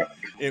negative. Yeah.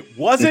 It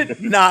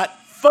wasn't not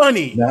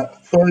funny.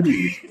 Not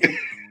funny.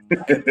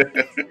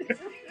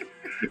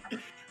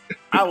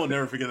 I will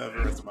never forget that for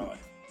the rest of my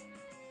life.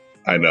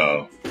 I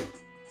know.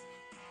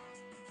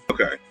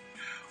 Okay.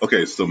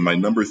 Okay, so my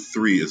number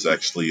three is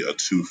actually a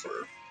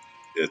twofer.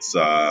 It's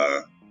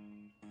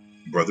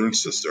brother and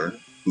sister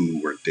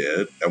who were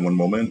dead at one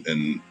moment,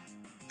 and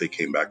they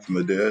came back from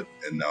the dead,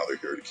 and now they're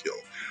here to kill.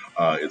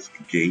 It's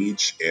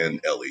Gage and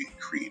Ellie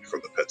Creed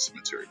from the Pet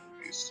Cemetery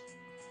movies.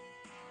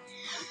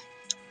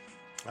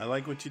 I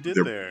like what you did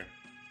They're there.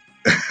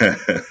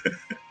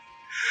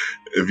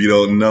 If you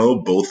don't know,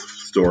 both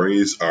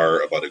stories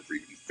are about a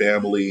grieving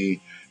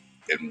family.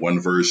 In one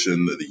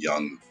version, the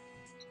young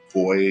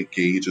boy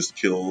Gage is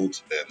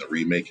killed, and the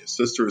remake, his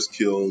sister is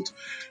killed.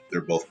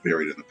 They're both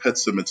buried in the pet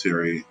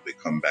cemetery. They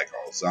come back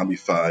all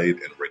zombified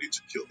and ready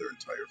to kill their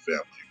entire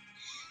family.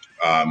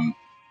 Um,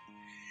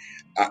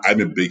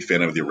 I'm a big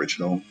fan of the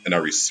original, and I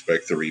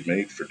respect the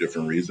remake for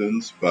different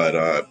reasons,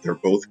 but they're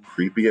both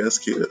creepy ass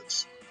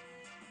kids.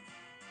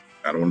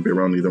 I don't want to be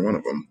around either one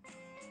of them.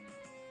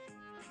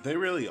 They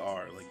really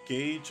are. Like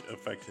Gage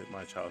affected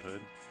my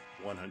childhood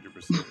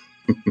 100%.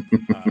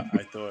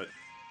 I thought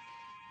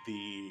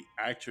the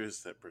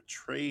actress that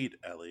portrayed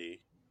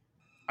Ellie,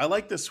 I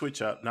like the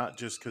switch up, not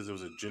just because it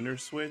was a gender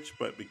switch,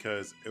 but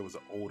because it was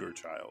an older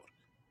child.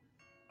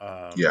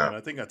 Yeah, And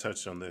I think I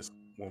touched on this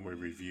when we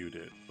reviewed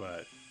it,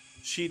 but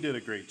she did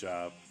a great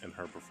job in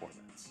her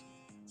performance.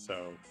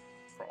 So,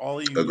 for all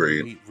of you who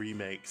agreed. hate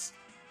remakes,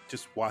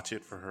 just watch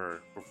it for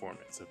her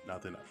performance, if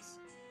nothing else.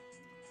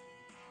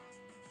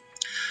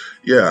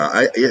 Yeah,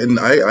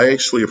 I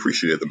actually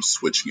appreciated them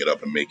switching it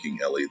up and making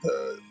Ellie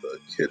the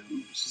kid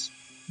who's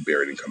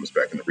buried and comes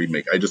back in the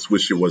remake. I just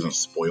wish it wasn't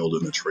spoiled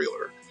in the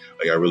trailer.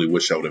 Like I really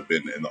wish I would have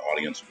been in the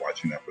audience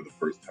watching that for the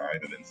first time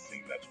and then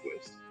seeing that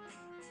twist.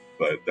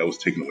 But that was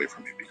taken away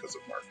from me because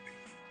of marketing.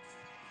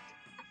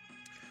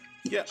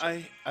 Yeah,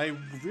 I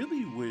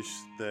really wish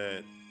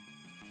that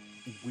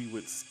we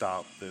would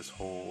stop this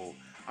whole.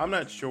 I'm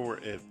not sure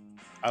if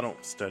I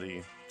don't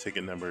study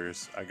ticket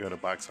numbers. I go to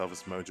Box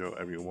Office Mojo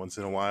every once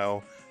in a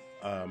while,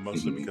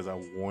 mostly Hmm. because I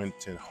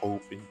want and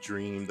hope and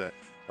dream that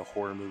the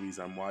horror movies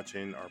I'm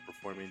watching are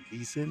performing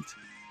decent.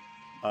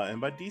 And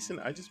by decent,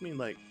 I just mean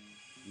like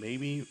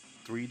maybe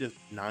 $3 to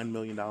 $9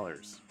 million,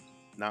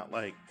 not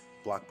like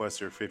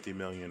blockbuster 50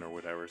 million or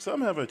whatever.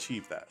 Some have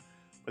achieved that,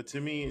 but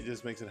to me, it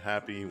just makes it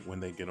happy when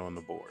they get on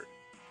the board.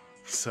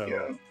 So,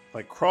 Yeah,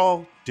 like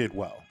Crawl did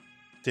well,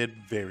 did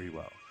very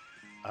well.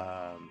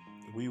 Um,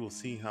 we will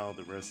see how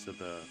the rest of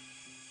the.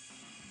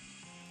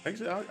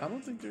 Actually, I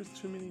don't think there's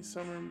too many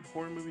summer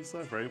horror movies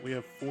left, right? We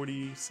have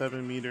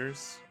 47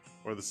 meters,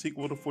 or the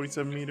sequel to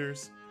 47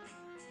 meters,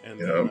 and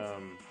yeah.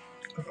 then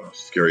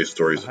Scary the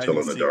stories to hide tell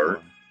and in the seek dark.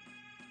 one.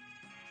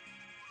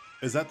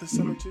 Is that this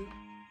summer Hmm. too?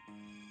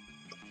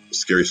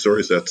 Scary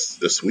stories. That's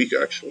this week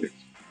actually,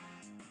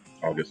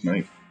 August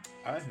 9th.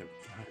 I have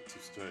got to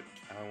start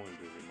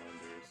calendar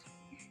reminders.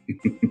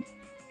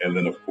 And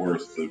then of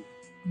course the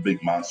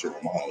big monster of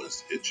them all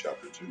is It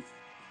Chapter 2,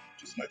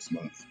 just next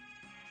month.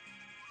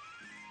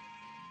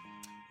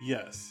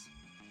 Yes.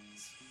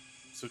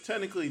 So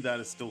technically, that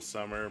is still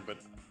summer, but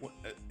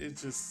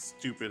it's just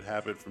stupid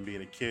habit from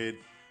being a kid.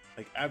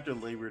 Like after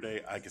Labor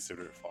Day, I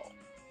consider it fall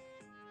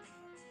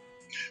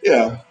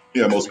Yeah,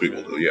 yeah. just Most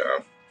people do. because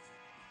Yeah.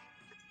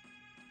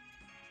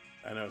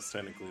 I know it's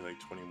technically like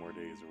 20 more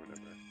days or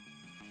whatever.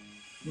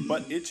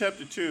 But Mhm. It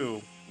Chapter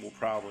 2 will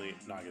probably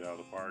knock it out of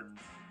the park.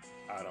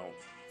 I don't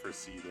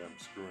foresee them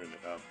screwing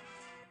it up.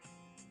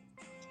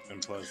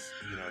 And plus,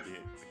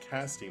 the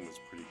casting was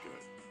pretty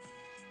good.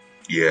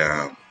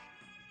 Yeah,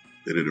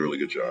 they did a really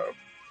good job.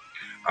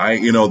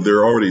 There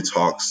are already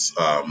talks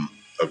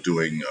of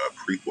doing a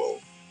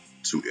prequel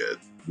to it,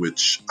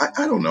 which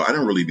I don't know. I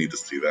don't really need to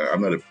see that.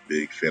 I'm not a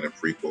big fan of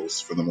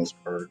prequels for the most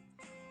part,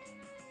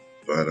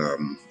 but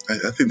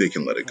I think they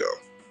can let it go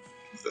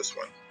with this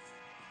one.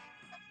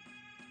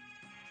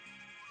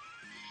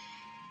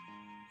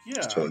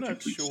 Just Yeah, tell I'm a not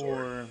complete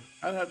story. sure.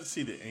 I'd have to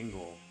see the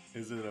angle.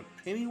 Is it a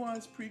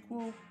Pennywise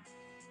prequel?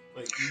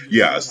 Like we just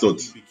Yeah, see how so he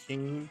it's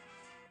became.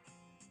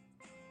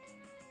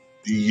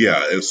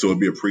 so it'd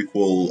be a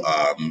prequel,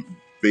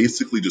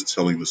 basically just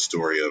telling the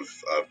story of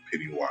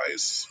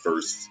Pennywise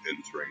first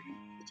entering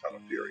the town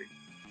of Derry,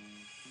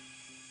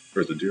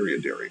 or the Derry or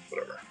Derry,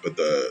 whatever, but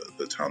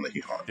the town that he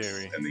haunts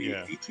Derry. in the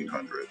Yeah.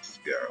 1800s.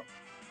 Yeah.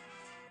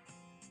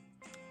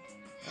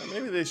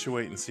 Maybe they should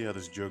wait and see how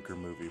this Joker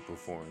movie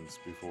performs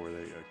before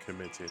they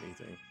commit to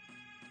anything.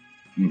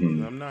 Hmm.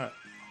 'Cause I'm not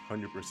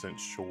 100%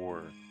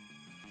 sure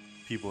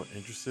people are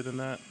interested in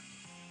that.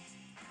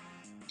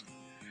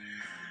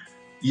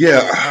 Yeah,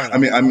 I don't I know.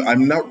 mean,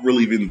 I'm not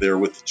really even there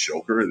with the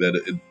Joker.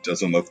 That it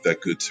doesn't look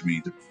that good to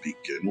me to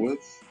begin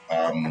with.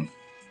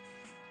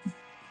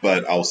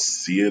 But I'll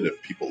see it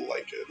if people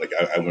like it. Like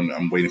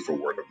I'm waiting for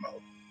word of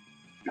mouth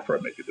before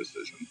I make a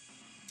decision.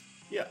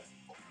 Yeah.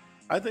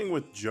 I think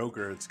with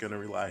Joker, it's going to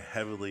rely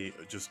heavily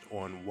just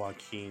on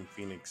Joaquin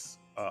Phoenix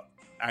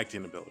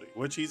acting ability,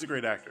 which he's a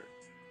great actor.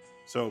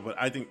 So, but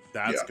I think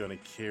that's Yeah, going to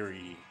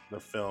carry the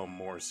film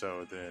more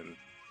so than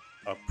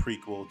a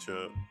prequel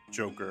to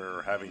Joker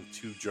or having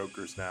two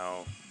Jokers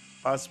now,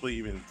 possibly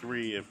even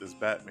three if this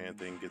Batman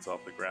thing gets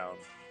off the ground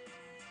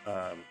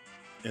um,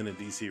 in the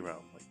DC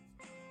realm.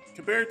 Like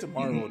Compared to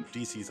Marvel, Hmm.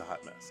 DC's a hot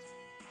mess.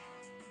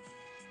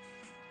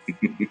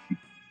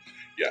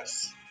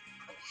 Yes.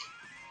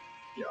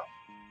 Yeah.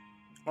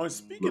 Oh,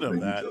 speaking of Nothing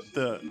that, Justice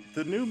the League.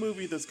 the new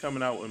movie that's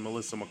coming out with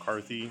Melissa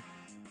McCarthy,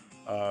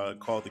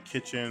 called The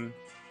Kitchen.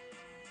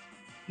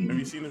 Have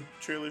you Mhm. seen the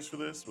trailers for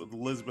this with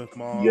Elizabeth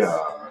Moss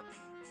Yeah.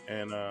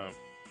 and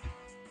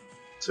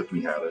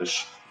Tiffany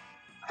Haddish.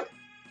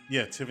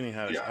 yeah, Tiffany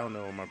Haddish? Yeah. I don't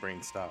know when my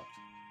brain stopped.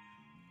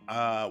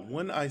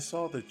 When I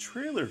saw the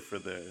trailer for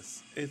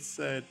this, it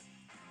said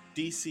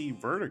DC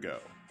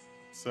Vertigo.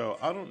 So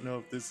I don't know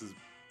if this is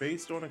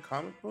based on a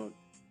comic book.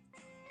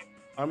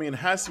 I mean, it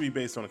has to be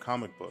based on a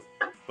comic book,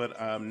 but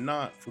I'm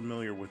not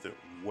familiar with it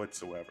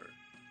whatsoever.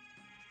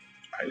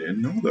 I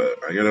didn't know that.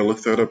 I gotta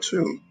look that up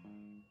too.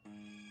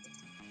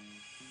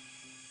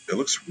 It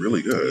looks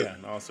really good. Yeah,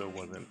 and also it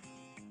wasn't.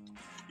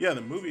 Yeah,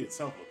 the movie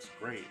itself looks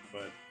great,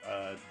 but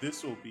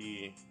this will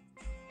be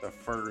the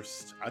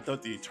first. I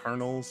thought the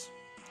Eternals,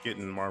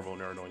 getting Marvel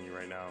nerd on you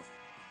right now,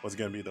 was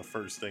going to be the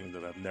first thing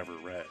that I've never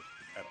read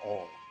at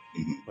all.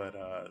 Mhm.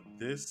 But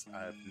this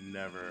I've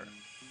never.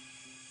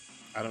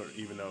 I don't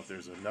even know if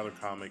there's another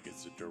comic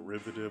it's a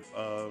derivative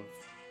of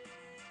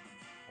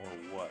or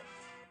what.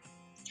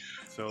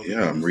 So it'll be Yeah,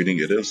 I'm interesting reading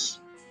to it see. is.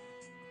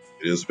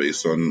 It is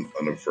based on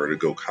a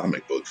Vertigo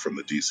comic book from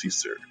the DC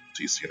series,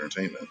 DC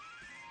Entertainment.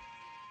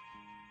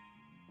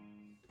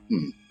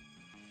 Hmm,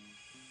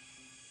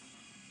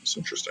 it's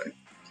interesting.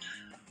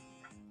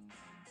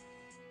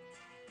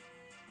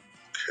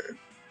 Okay,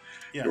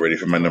 Yeah. you ready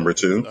for my So number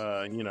two?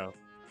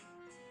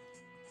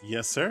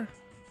 yes, sir.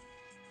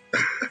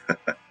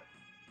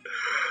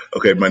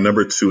 Okay, my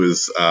number two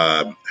is.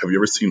 Have you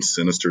ever seen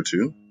Sinister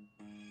 2?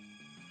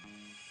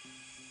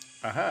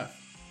 I have.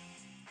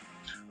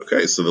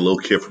 Okay, so the little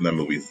kid from that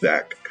movie,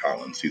 Zach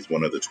Collins, he's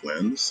one of the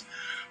twins.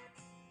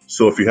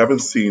 So if you haven't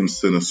seen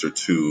Sinister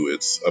 2,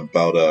 it's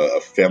about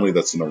a family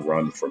that's on a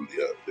run from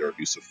their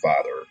abusive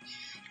father.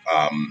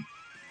 Um,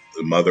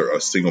 the mother, a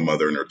single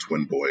mother, and her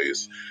twin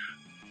boys.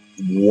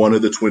 One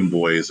of the twin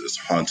boys is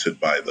haunted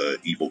by the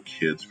evil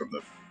kids from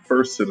the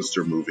first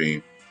Sinister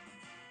movie,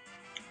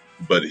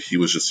 but he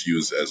was just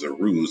used as a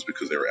ruse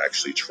because they were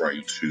actually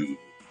trying to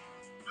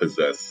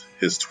possess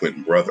his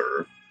twin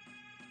brother,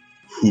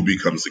 who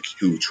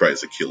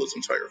tries to kill his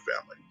entire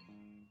family.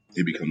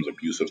 He becomes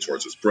abusive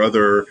towards his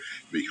brother.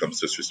 He becomes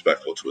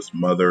disrespectful to his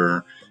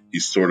mother. He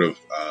sort of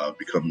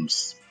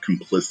becomes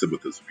complicit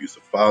with his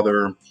abusive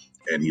father,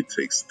 and he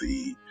takes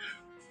the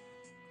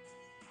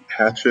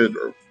hatchet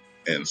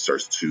and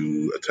starts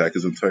to attack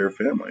his entire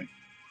family.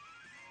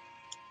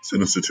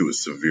 Sinister 2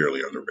 is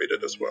severely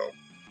underrated as well.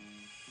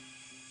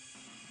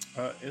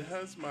 It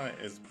has my,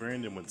 as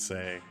Brandon would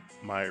say,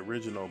 my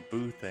original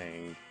boo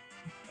thing,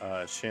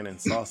 Shannon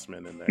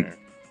Sauceman in there.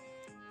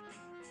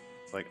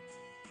 It's like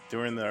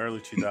during the early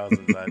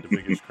 2000s, I had the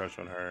biggest crush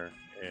on her,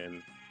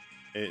 and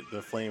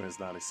the flame is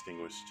not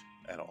extinguished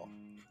at all.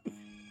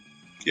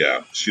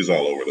 Yeah, she's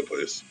all over the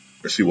place.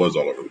 Or she was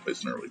all over the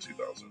place in the early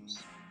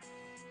 2000s.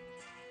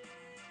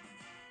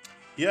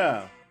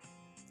 Yeah,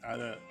 I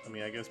don't. I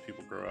mean, I guess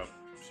people grow up.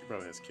 She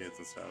probably has kids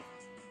and stuff,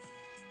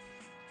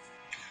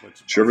 which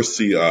Did you ever also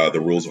see hurts my The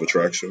feelings Rules as of well.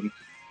 Attraction?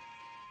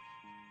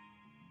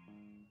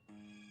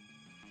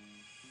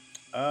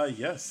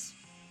 Yes,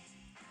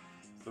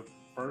 the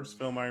first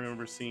film I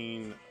remember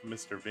seeing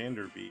Mr.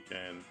 Vanderbeek,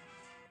 and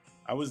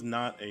I was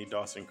not a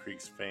Dawson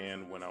Creek's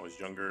fan when I was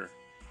younger.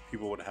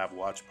 People would have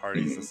watch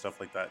parties and Mhm. stuff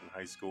like that in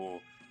high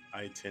school.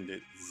 I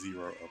attended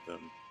zero of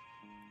them,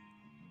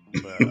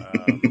 but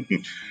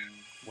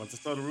once I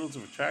saw the Rules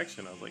of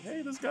Attraction, I was like,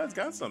 "Hey, this guy's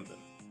got something.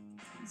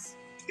 He's,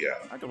 Yeah,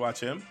 I could watch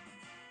him."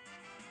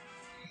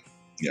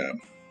 yeah.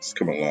 It's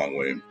come a long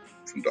way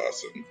from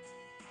Dawson.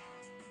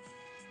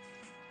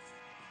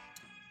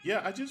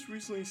 Yeah, I just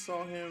recently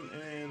saw him,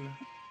 and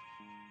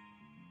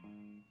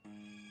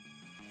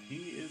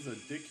he is a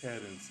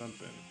dickhead in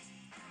something.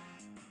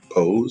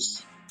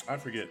 Pose? I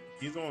forget.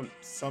 He's on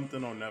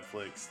something on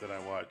Netflix that I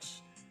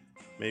watch.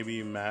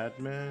 Maybe Mad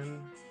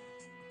Men.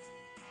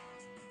 I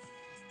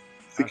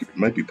I think it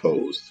might forget. be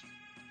Pose.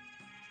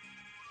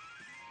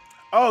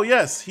 Oh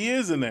yes, he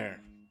is in there.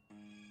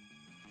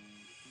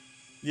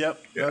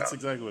 Yep, Yeah, that's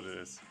exactly what it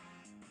is.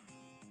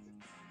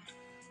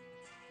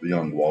 the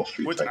young Wall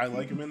Street Which I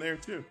like him tycoon. in there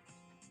too.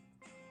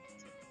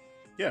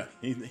 Yeah,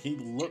 he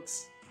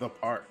looks the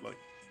part. Like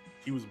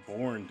he was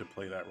born to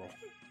play that role.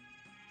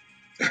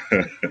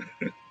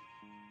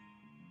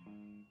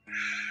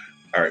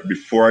 All right,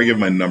 before I give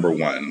my number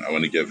one, I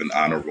want to give an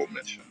honorable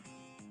mention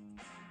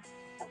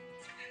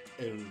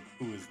And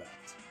who is that?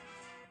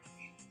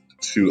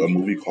 to a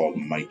movie called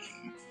Mikey.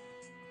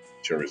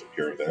 Did you ever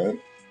hear of that?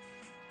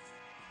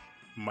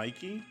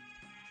 Mikey?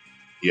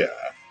 Yeah,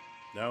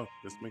 No,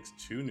 this makes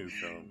two new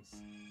films.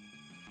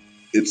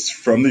 it's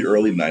from the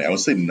early 90s. I would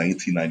say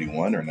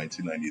 1991 or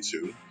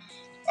 1992.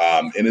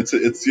 And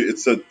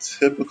it's a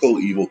typical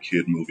evil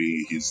kid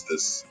movie. He's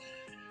this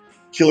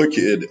killer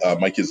kid.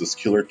 Mike is this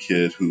killer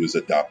kid who is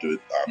adopted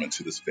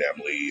into this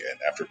family, and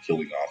after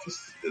killing off his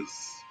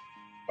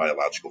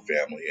biological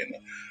family, and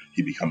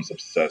he becomes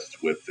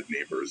obsessed with the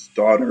neighbor's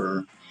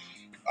daughter.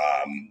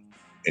 Um,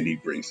 and he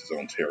brings his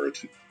own terror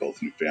to both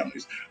new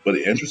families. But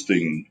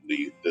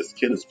interestingly, this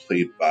kid is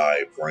played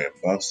by Brian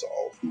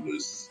Bunsall, who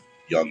was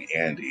young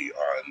Andy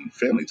on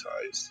Family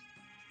Ties.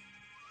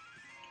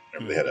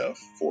 Remember, they had a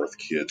fourth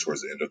kid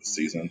towards the end of the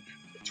season,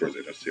 towards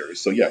the end of the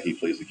series. So yeah, he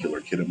plays the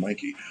killer kid in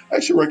Mikey. I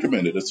actually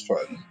recommend it. It's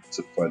fun. It's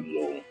a fun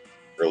little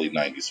early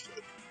 '90s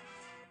flick.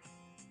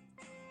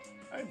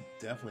 I've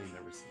definitely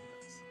never seen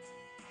this.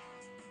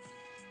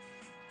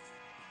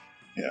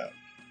 Yeah,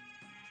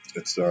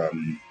 it's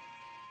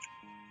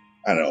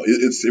I don't know.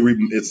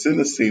 It's in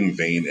the same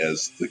vein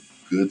as The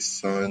Good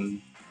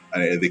Son.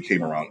 They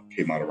came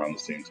out around the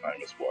same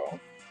time as well.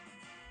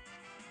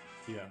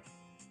 Yeah,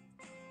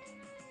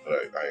 But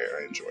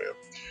I enjoy it.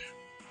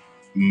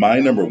 My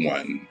number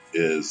one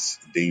is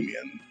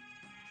Damien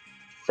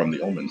from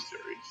the Omen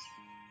series.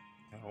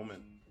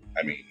 Omen.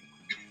 I mean,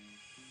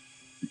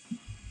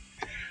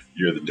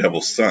 you're the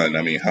devil's son.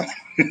 I mean, how,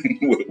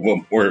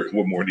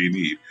 what more do you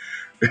need?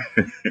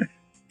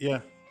 Yeah,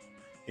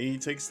 he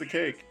takes the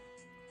cake.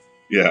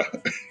 Yeah.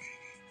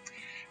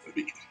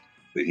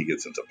 Then he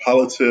gets into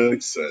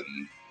politics, and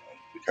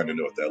we kind of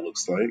know what that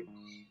looks like.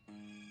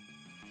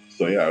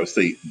 So yeah, I would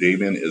say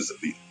Damien is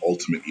the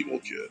ultimate evil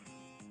kid.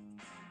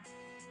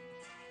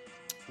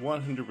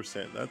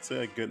 100%. That's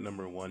a good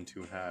number one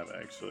to have,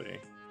 actually.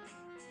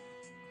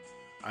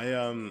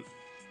 I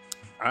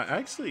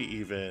actually,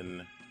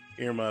 even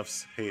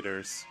earmuffs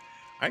haters,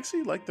 I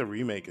actually like the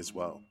remake as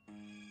well.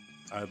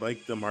 I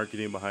like the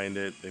marketing behind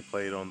it. They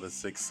played on the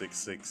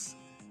 666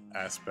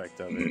 aspect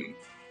of it.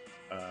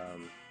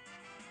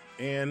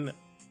 And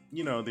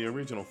the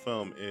original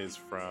film is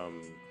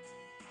from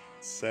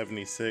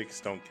 76.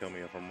 Don't kill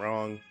me if I'm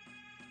wrong.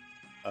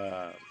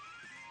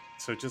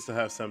 So just to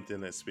have something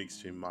that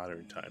speaks to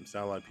modern times,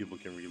 not a lot of people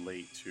can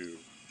relate to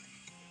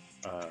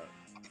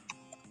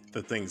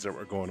the things that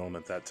were going on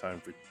at that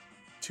time for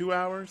 2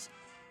 hours.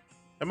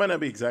 It might not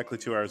be exactly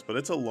 2 hours, but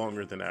it's a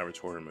longer than average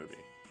horror movie.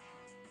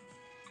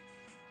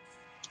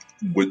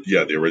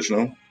 The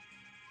original.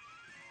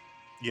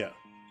 Yeah.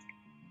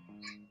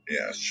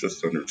 Yeah, it's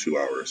just under 2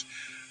 hours,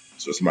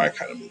 so it's my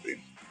kind of movie.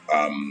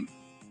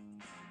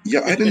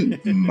 Yeah, I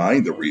didn't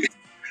mind the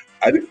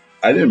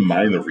I didn't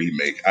mind the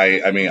remake.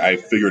 I mean, I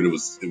figured it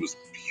was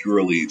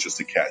purely just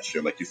to cash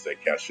in, like you said,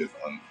 cash in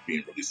on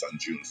being released on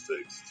June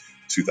 6th,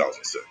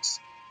 2006.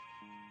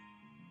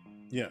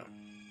 Yeah.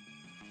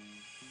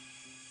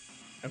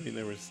 I mean,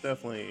 there was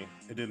definitely,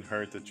 it didn't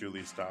hurt that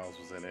Julie Stiles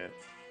was in it.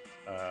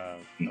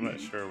 I'm not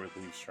sure what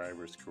Liev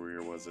Schreiber's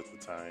career was at the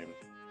time.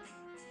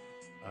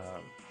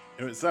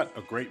 It's not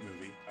a great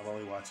movie. I've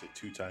only watched it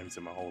 2 times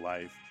in my whole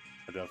life.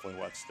 I definitely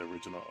watched the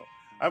original.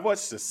 I've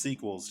watched the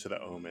sequels to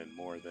The Omen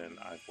more than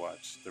I've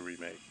watched the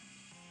remake.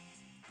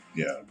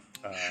 Yeah.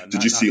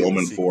 Did you see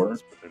Omen 4?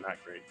 But they're not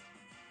great.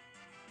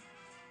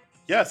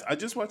 Yes, I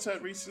just watched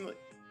that recently.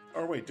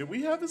 Or wait, did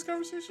we have this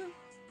conversation?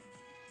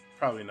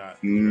 Probably not.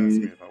 You asked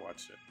me if I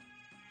watched it.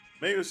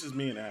 Maybe it was just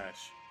me and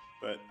Ash.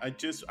 But I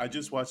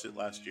just watched it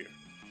last year.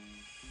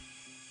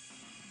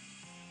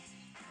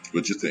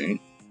 What'd you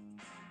think?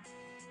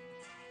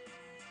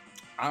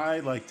 I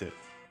liked it.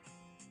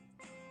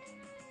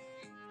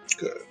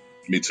 Good.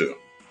 Me too.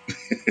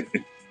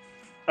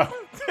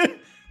 Oh, that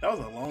was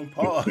a long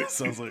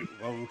pause. I was like,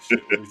 oh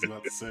shit, what was he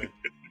about to say?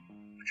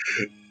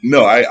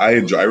 No, I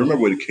enjoy. I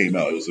remember when it came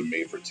out. It was a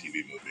made-for-TV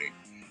movie,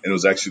 and it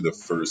was actually the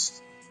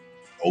first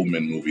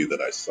Omen movie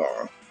that I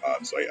saw.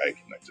 So I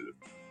connected it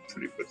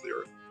pretty quickly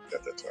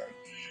at that time.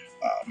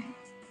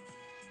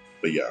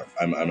 But yeah,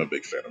 I'm a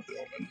big fan of The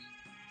Omen.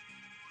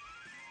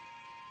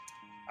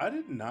 I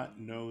did not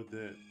know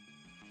that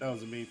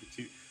was a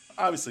made-for-TV.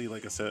 Obviously,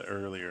 like I said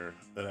earlier,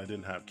 that I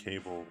didn't have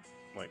cable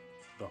like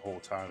the whole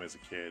time as a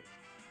kid.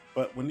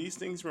 But when these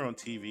things were on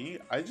TV,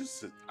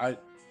 I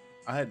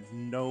had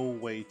no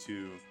way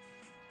to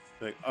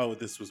like, oh,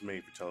 this was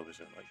made for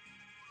television. Like,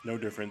 no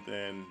different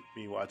than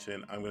me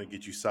watching I'm Gonna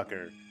Get You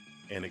Sucker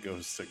and it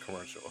goes to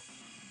commercial.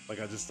 Like,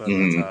 I just thought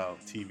that's how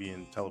TV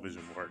and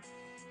television work.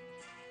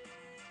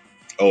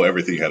 Oh,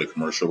 everything had a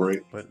commercial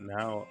break? But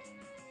now,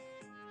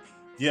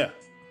 yeah.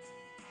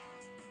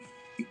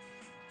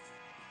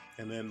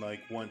 And then, like,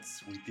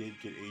 once we did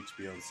get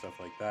HBO and stuff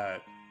like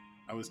that,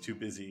 I was too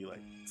busy, like,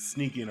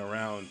 sneaking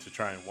around to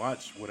try and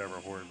watch whatever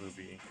horror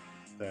movie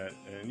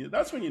and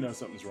that's when you know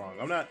something's wrong.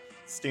 I'm not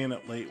staying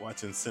up late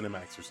watching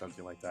Cinemax or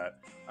something like that.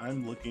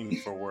 I'm looking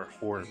for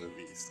horror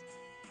movies.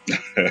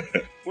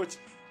 Which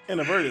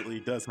inadvertently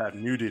does have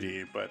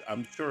nudity, but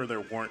I'm sure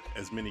there weren't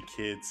as many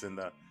kids in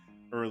the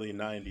early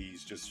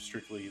 90s just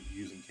strictly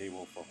using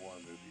cable for horror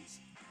movies.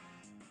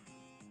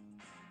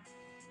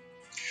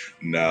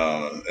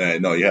 No,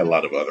 you had a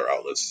lot of other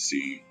outlets to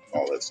see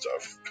all that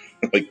stuff,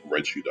 like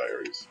Red Shoe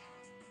Diaries.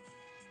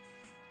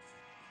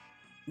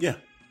 Yeah,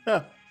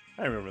 I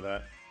remember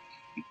that.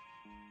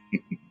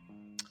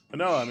 But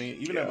no, I mean,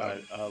 even at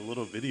my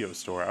little video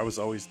store, I was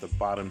always the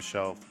bottom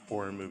shelf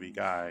horror movie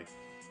guy.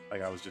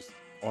 Like, I was just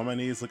on my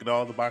knees looking at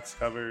all the box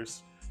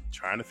covers,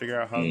 trying to figure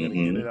out how I'm going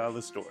to get it out of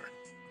the store.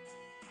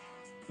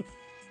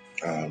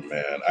 Oh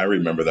man, I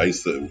remember that. I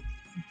used to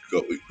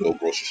go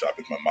grocery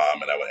shopping with my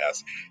mom, and I would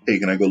ask, "Hey,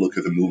 can I go look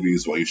at the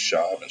movies while you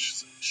shop?" And she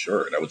said,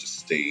 "Sure." And I would just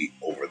stay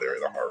over there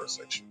in the horror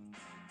section.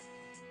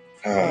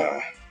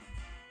 I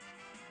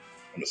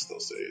miss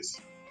those days.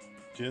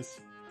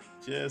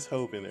 Just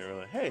hoping they were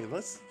like, hey,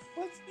 let's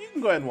you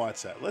can go ahead and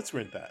watch that. Let's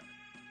rent that.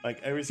 Like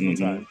every single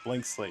Hmm. time,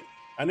 blank slate.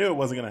 I knew it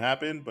wasn't gonna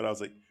happen, but I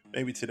was like,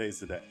 maybe today's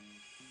the day.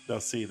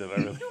 They'll see that I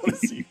really want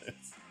to see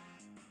this.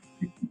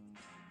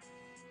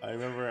 I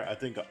remember, I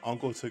think an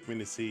uncle took me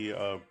to see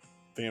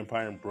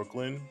Vampire in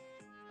Brooklyn,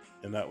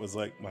 and that was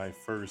like my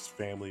first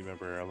family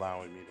member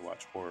allowing me to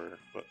watch horror,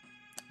 but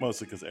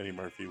mostly because Eddie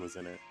Murphy was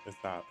in it. It's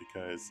not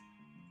because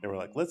they were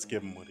like, let's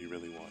give him what he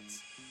really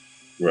wants.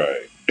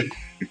 Right.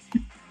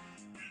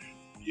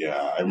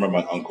 Yeah, I remember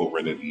my uncle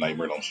rented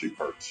Nightmare on Elm Street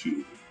Part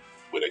 2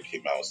 when it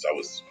came out. So I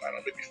was, I don't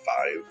know, maybe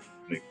 5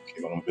 when it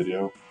came out on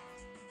video.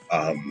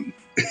 Um,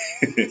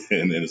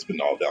 and then it's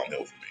been all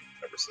downhill for me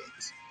ever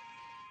since.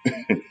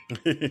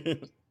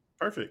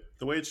 Perfect,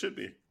 the way it should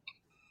be.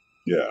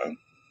 Yeah.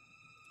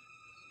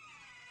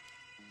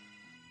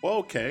 Well,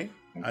 okay.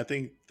 I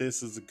think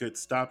this is a good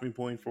stopping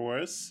point for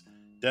us.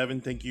 Devin,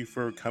 thank you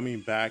for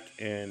coming back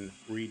and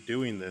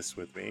redoing this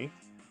with me.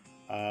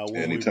 When we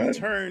Anytime.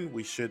 return,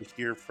 we should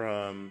hear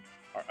from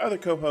our other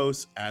co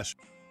host, Ash.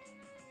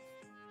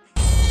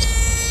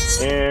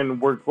 And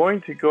we're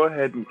going to go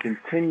ahead and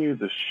continue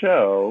the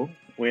show.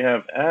 We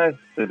have Ash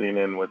sitting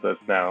in with us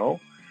now.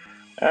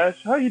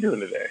 Ash, how are you doing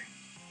today?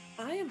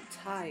 I am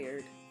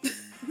tired.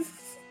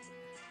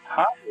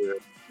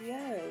 Tired?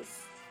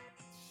 Yes.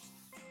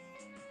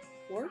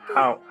 Working?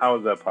 How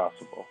is that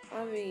possible?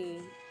 I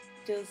mean,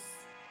 just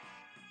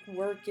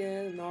working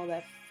and all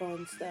that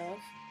fun stuff.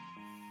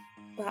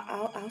 But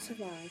I'll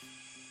survive.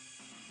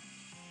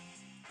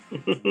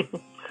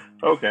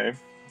 Okay.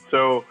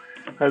 So,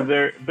 has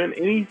there been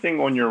anything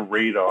on your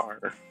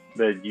radar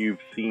that you've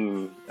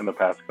seen in the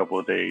past couple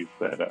of days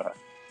that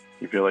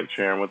you feel like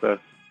sharing with us?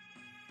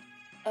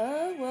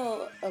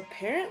 Well,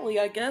 apparently,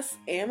 I guess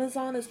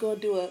Amazon is going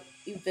to do a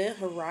Event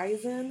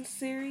Horizon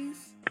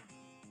series.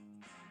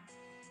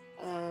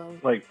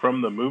 Like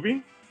from the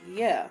movie?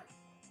 Yeah.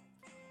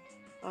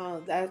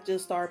 That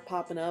just started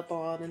popping up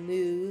on the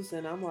news,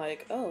 and I'm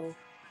like, oh,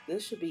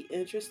 this should be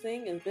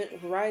interesting. Event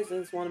Horizon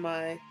is one of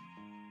my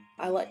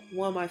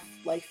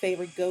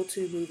favorite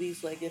go-to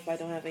movies. Like if I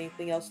don't have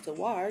anything else to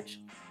watch,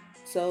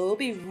 so it'll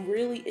be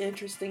really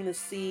interesting to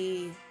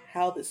see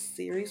how the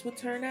series would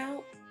turn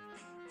out.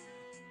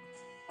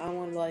 I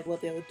wonder like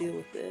what they would do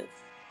with it.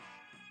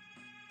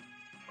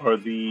 Are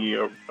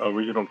the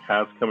original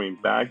cast coming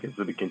back? Is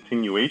it a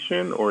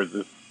continuation, or is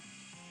this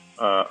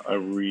a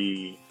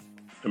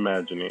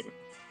reimagining?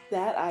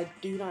 That I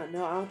do not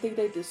know. I don't think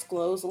they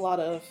disclose a lot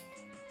of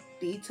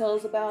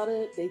details about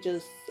it. They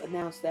just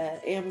announced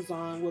that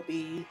Amazon will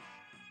be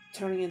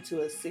turning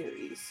into a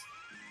series.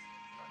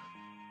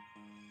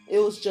 It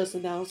was just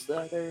announced the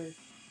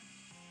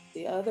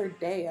other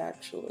day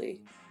actually.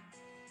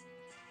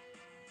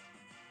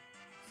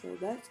 So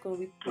that's gonna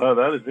be Oh,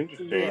 that is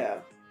interesting.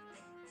 Yeah.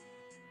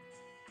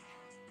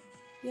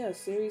 Yeah,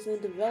 series in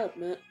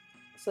development.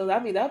 So I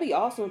mean that'd be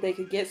awesome if they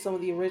could get some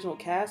of the original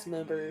cast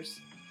members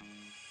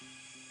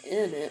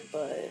in it,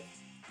 but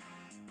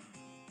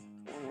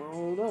I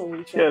don't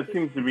know. Yeah, it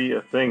seems to be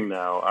a thing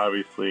now.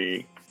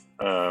 Obviously,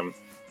 a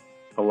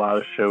lot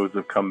of shows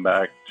have come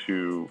back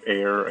to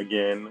air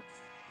again.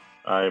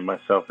 I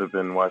myself have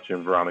been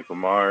watching Veronica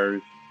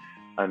Mars.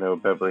 I know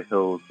Beverly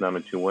Hills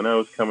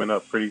 90210 is coming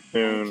up pretty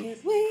soon. I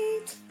can't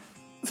wait.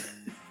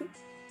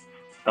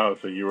 Oh,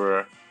 so you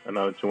were a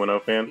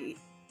 90210 fan?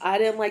 I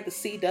didn't like the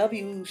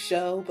CW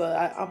show,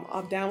 but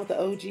I'm down with the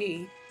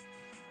OG.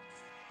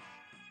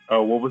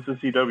 Oh, what was the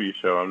CW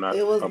show? I'm not.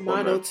 It was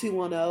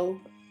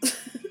 90210.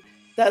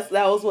 That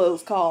was what it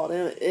was called,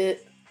 and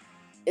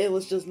it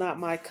was just not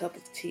my cup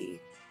of tea.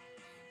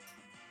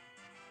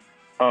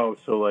 Oh,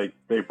 so like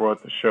they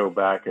brought the show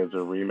back as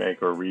a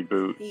remake or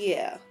reboot?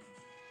 Yeah.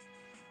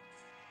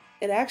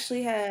 It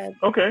actually had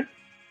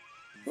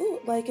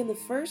like in the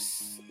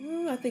first,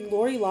 I think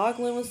Lori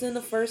Loughlin was in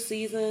the first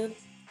season.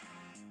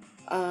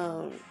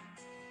 I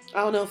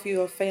don't know if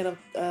you're a fan of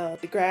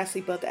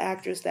Degrassi, but the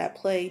actress that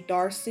played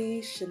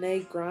Darcy,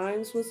 Shanae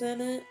Grimes, was in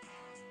it.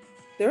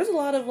 There's a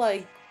lot of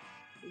like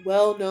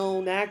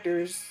well-known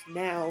actors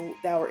now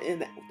that were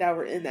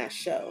in that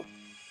show.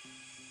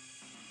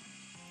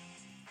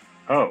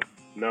 Oh,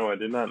 no, I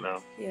did not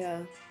know.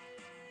 Yeah.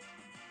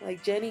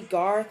 Like Jenny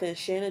Garth and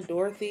Shannon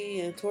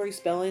Dorothy and Tori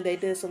Spelling, they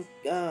did some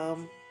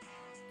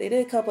they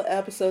did a couple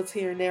episodes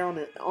here and there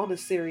on the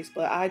series,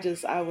 but I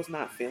was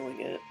not feeling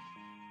it.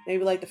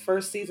 Maybe like the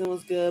first season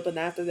was good, but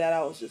after that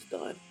I was just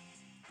done.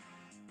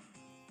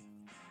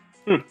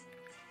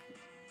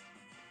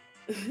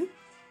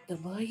 The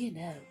more you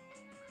know.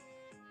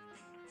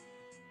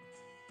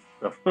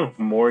 The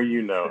more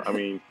you know. I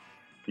mean,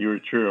 you were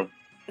true.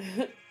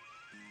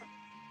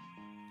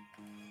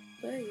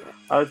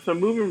 So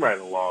moving right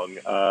along,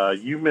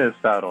 you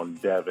missed out on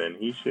Devin.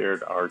 He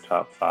shared our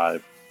top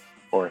 5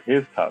 or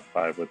his top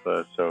 5 with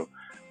us. So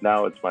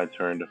now it's my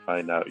turn to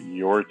find out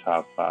your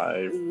top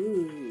 5.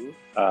 Ooh.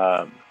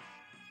 To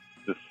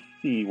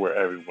see where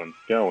everyone's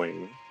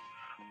going.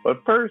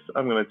 But first,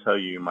 I'm going to tell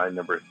you my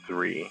number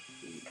 3.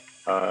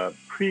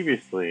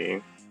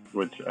 Previously,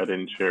 which I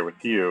didn't share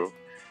with you,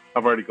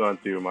 I've already gone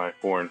through my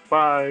 4 and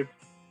 5.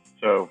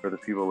 So for the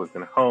people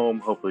listening at home,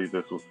 hopefully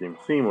this will seem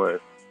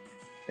seamless.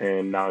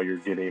 And now you're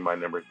getting my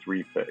number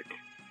 3 pick.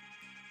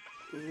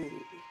 Ooh.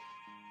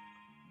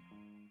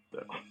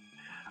 So,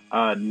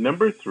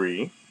 number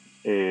 3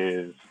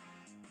 is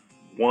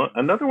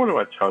another one of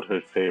my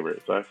childhood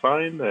favorites. I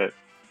find that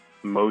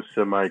most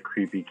of my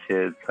creepy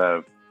kids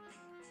have,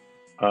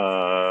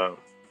 or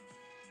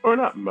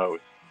not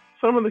most,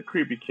 some of the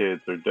creepy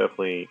kids are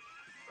definitely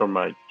from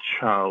my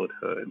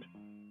childhood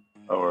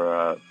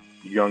or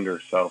younger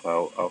self,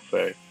 I'll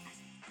say.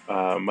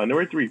 My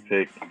number 3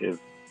 pick is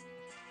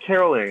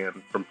Carol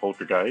Ann from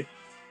Poltergeist.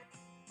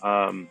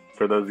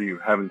 For those of you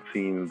who haven't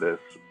seen this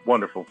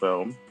wonderful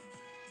film,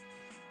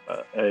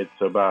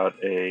 it's about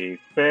a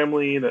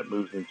family that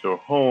moves into a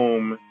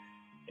home,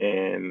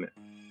 and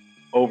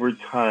over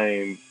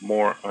time,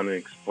 more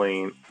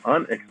unexplained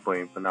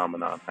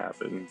phenomenon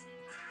happens,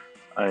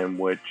 in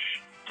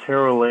which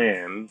Carol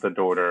Ann, the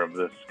daughter of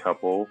this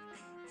couple,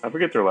 I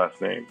forget their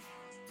last name,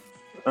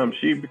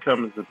 she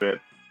becomes a bit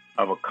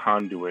of a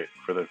conduit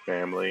for their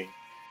family,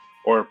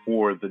 or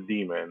for the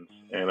demons,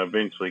 and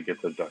eventually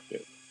gets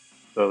abducted.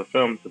 So the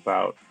film's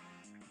about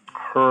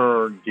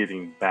her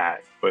getting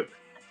back, but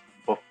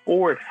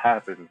before it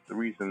happens, the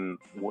reason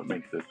what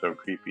makes it so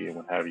creepy and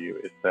what have you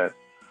is that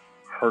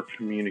her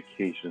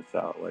communication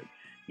style. Like,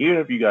 even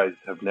if you guys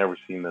have never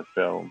seen this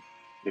film,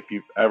 if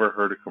you've ever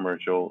heard a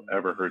commercial,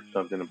 ever heard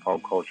something in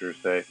pop culture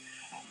say,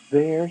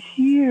 "They're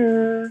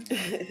here,"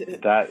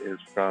 that is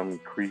from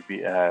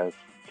creepy ass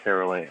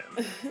Carol Ann.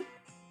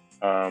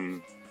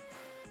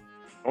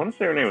 I want to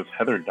say her name was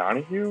Heather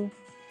Donahue.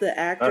 The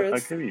actress. I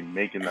could be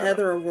making that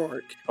Heather up.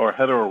 O'Rourke. Or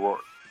Heather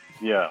O'Rourke.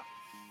 Yeah.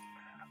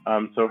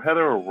 So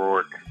Heather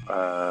O'Rourke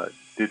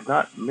did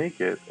not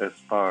make it as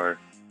far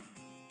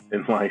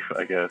in life,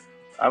 I guess.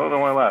 I don't know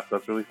why I laughed.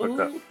 That's really fucked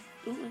up.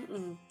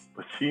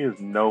 But she is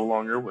no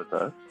longer with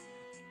us,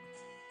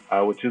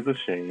 which is a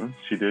shame.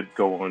 She did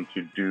go on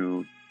to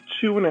do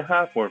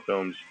 2.5 more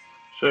films.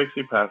 She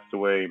actually passed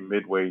away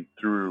midway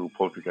through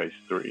Poltergeist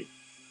 3.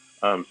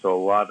 So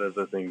a lot of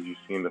the things you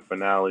see in the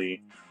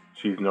finale,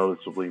 she's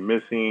noticeably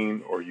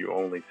missing, or you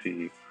only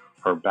see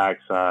her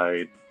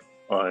backside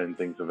and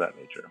things of that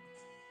nature.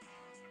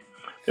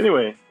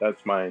 Anyway,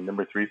 that's my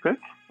number 3 pick.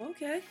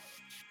 Okay.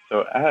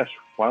 So, Ash,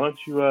 why don't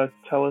you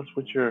tell us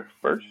what your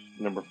first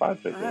number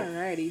 5 pick is?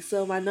 Alrighty.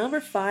 So my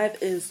number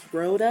 5 is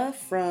Rhoda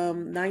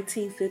from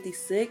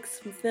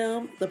 1956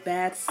 film The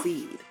Bad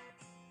Seed.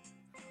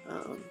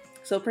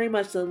 So pretty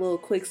much a little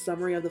quick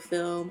summary of the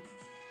film.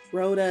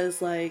 Rhoda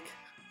is like,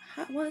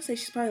 I want to say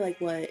she's probably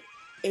like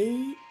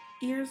 8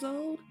 years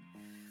old,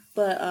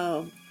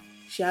 but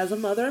she has a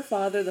mother and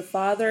father. The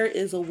father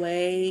is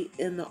away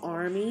in the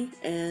army,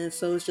 and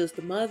so it's just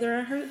the mother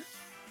and her and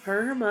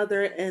her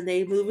mother, and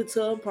they move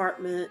into an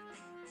apartment.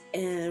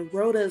 And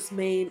Rhoda's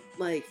main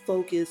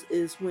focus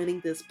is winning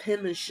this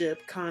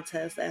penmanship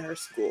contest at her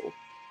school.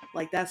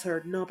 Like, that's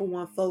her number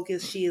one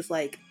focus. She is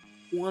like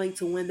wanting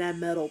to win that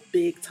medal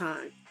big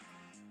time.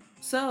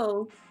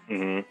 So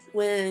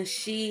when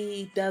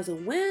she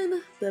doesn't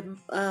win the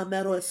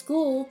medal at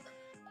school,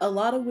 a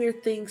lot of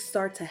weird things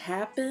start to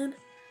happen.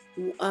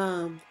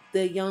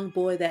 The young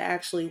boy that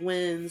actually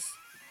wins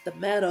the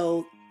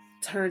medal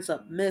turns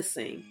up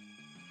missing.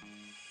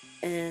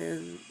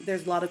 And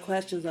there's a lot of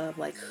questions of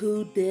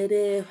who did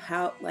it,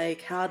 how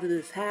did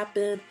this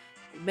happen?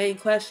 The main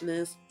question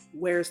is,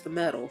 where's the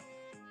medal?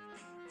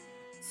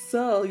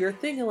 So you're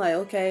thinking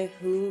okay,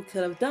 who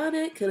could have done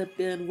it? Could have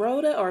been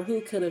Rhoda, or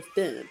who could have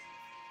been?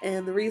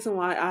 And the reason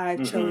why I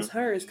chose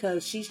her is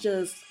because she's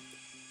just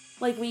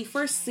when you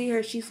first see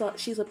her, she's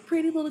a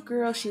pretty little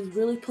girl. She's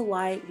really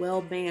polite,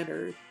 well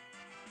mannered,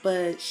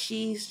 but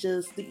she's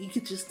just, you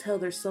could just tell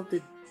there's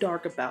something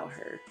dark about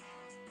her.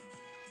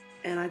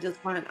 And I just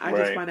find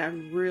that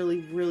really,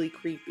 really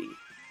creepy.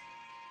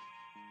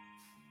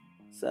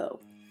 So,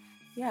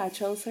 yeah, I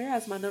chose her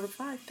as my number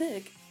 5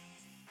 pick.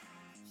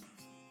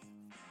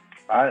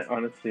 I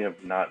honestly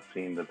have not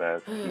seen The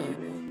Bad Seed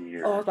in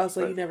years. Oh, I was about to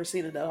say, you've never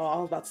seen it at all.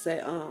 I was about to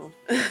say,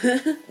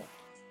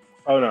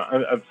 Oh,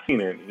 no, I've seen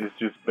it. It's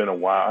just been a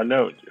while. I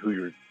know who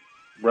you're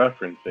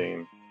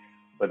referencing,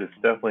 but it's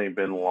definitely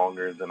been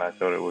longer than I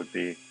thought it would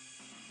be.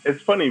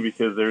 It's funny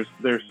because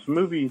there's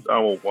movies I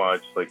will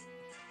watch,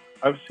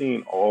 I've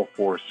seen all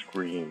 4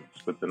 Screams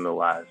within the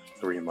last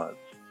 3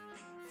 months.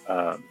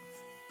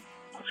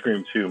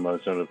 Scream 2,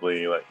 most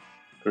notably,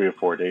 3 or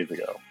 4 days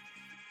ago.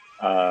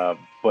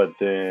 But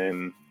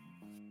then,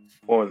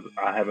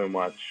 I haven't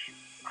watched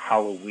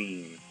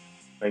Halloween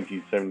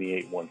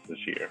 1978 once this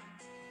year.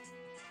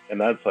 And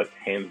that's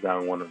hands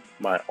down one of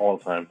my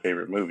all-time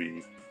favorite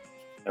movies.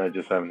 And I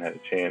just haven't had a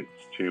chance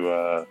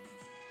to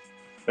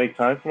make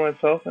time for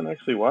myself and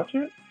actually watch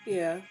it.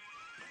 Yeah.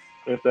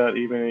 If that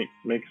even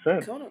makes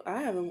sense. I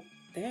haven't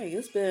Dang,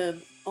 it's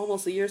been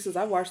almost a year since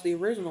I watched the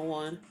original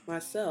one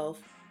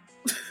myself.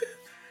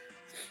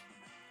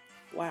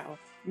 Wow.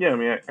 Yeah, I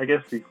mean, I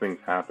guess these things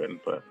happen,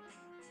 but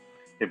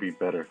it'd be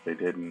better if they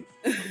didn't.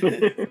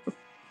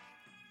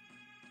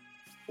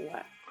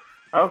 Wow.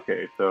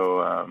 Okay,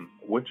 so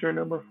what's your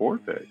number 4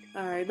 pick?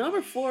 All right,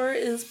 number 4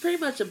 is pretty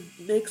much a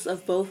mix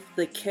of both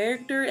the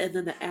character and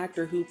then the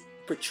actor who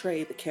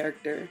portrayed the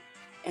character,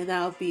 and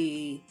that'll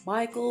be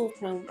Michael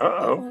from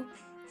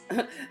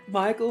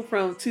Michael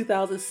from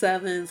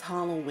 2007's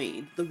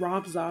Halloween, the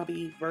Rob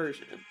Zombie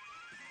version.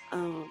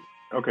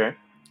 Okay.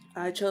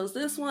 I chose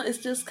this one. It's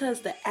just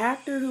because the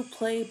actor who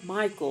played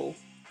Michael,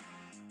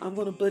 I'm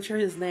gonna butcher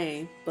his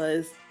name,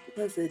 but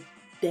was it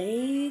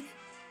Dave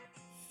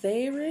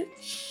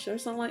Fairich or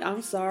something like?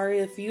 I'm sorry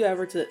if you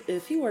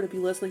were to be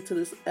listening to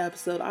this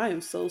episode. I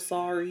am so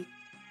sorry.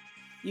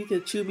 You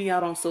can chew me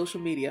out on social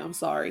media. I'm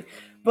sorry,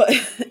 but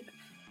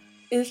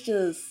it's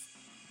just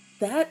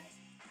that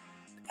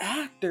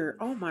actor.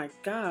 Oh my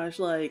gosh,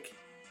 like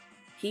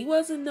he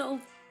wasn't no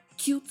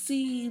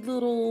cutesy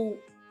little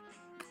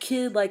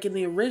kid like in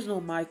the original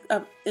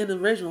in the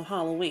original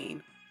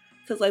Halloween.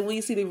 Because like when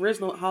you see the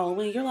original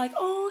Halloween, you're like,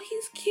 oh,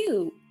 he's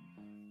cute.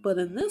 But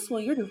in this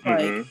one, you're just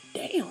like,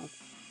 damn.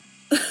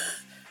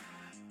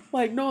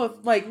 Like no,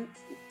 like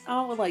I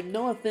don't like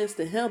no offense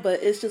to him,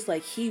 but it's just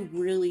like he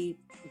really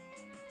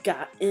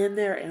got in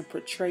there and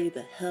portrayed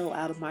the hell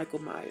out of Michael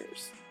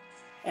Myers,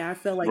 and I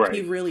felt like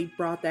he really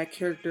brought that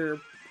character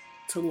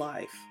to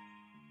life.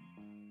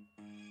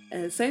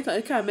 And at the same time,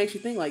 it kind of makes you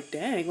think like,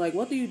 dang, like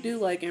what do you do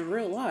like in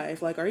real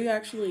life? Like, are you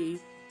actually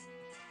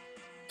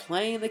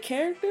playing the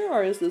character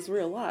or is this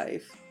real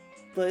life?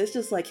 But it's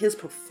just like his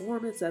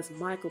performance as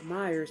Michael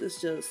Myers,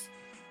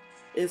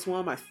 it's one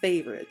of my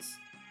favorites.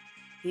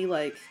 He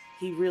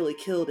really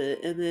killed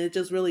it, and it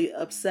just really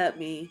upset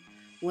me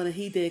when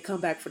he did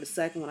come back for the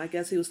second one. I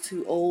guess he was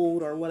too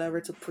old or whatever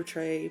to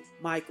portray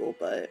Michael,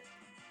 but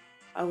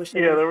I wish.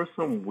 Yeah, there was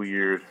some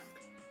weird,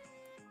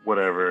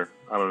 whatever,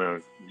 I don't know,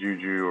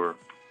 juju or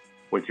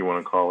what you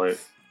want to call it.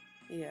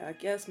 Yeah, I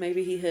guess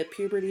maybe he hit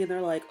puberty and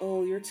they're like,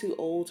 oh, you're too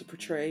old to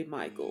portray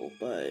Michael,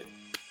 but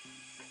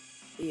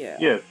yeah.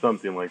 Yeah,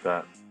 something like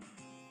that.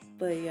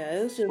 But yeah,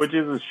 it was just... Which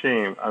is a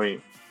shame. I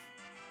mean,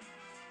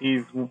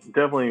 he's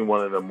definitely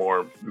one of the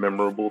more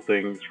memorable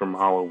things from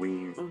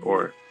Halloween,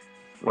 or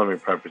let me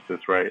preface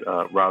this right,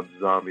 Rob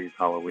Zombie's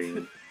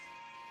Halloween.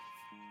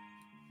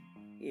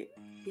 Yeah,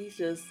 he's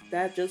just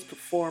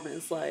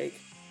performance, like,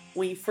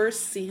 when you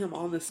first see him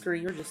on the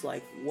screen, you're just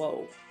like,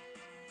 whoa.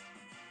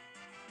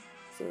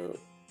 So,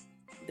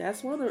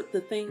 that's one of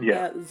the things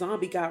that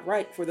Zombie got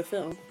right for the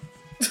film,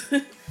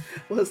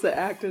 was the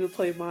actor to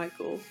play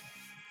Michael.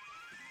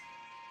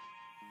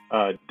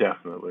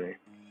 Definitely.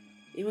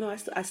 Even though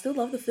I still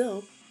love the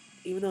film,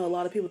 even though a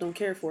lot of people don't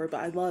care for it,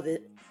 but I love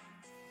it.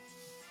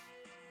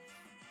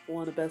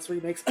 One of the best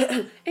remakes.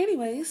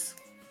 Anyways.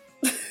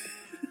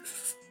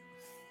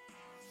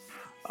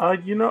 I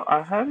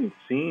haven't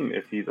seen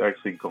if he's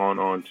actually gone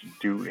on to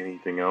do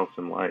anything else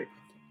in life.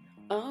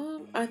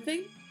 I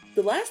think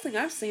the last thing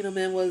I've seen him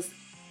in was,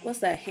 what's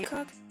that,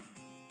 Hancock?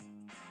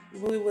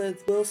 Movie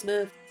with Will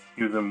Smith.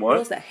 He was in what? What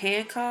was that,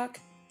 Hancock?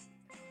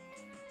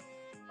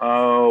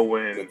 Oh,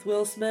 when... With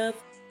Will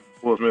Smith.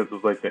 Will Smith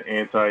was like the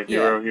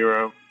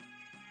anti-hero.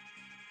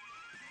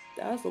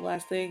 That was the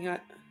last thing I've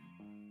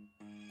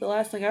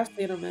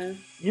seen him in.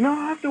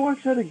 I have to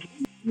watch that again.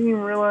 I didn't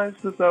even realize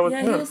that was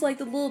him. Yeah, he was like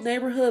the little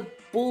neighborhood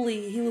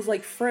bully. He was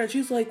like French. He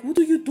was like, what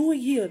are you doing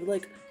here?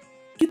 Like,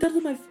 get out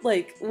of my...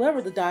 Like,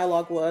 whatever the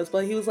dialogue was,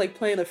 but he was like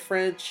playing a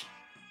French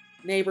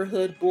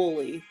neighborhood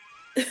bully.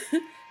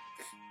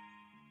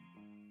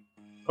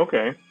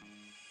 Okay.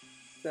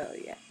 So,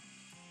 yeah.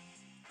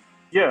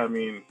 Yeah, I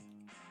mean...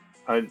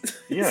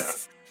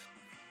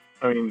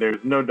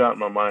 there's no doubt in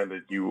my mind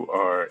that you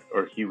are,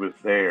 or he was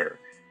there.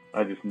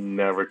 I just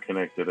never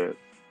connected it.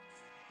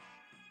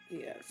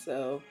 Yeah,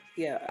 so,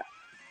 yeah.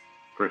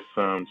 For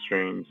some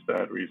strange,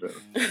 bad reason.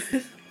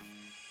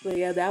 But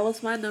yeah, that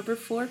was my number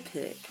 4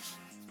 pick.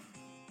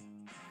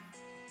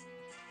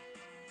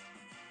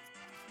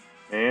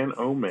 Man,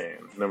 oh man.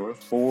 Number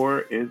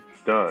 4 is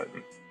done.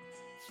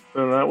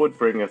 So that would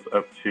bring us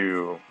up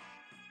to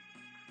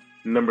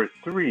number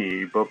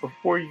 3, but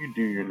before you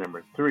do your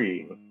number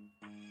 3,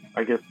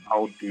 I guess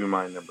I'll do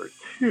my number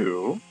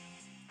 2,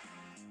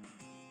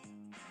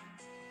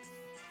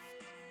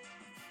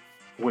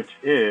 which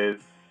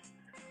is,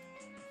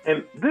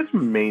 and this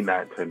may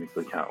not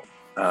technically count,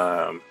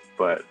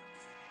 but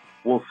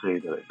we'll say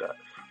that it does.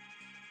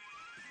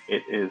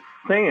 It is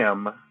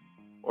Sam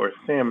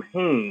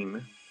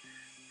Hain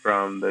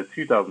from the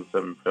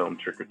 2007 film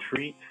Trick or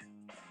Treat,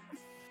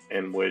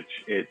 in which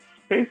it's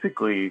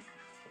basically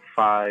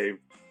 5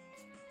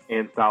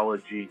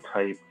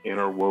 anthology-type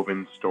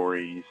interwoven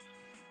stories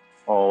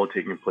all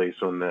taking place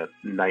on the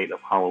night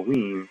of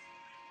Halloween,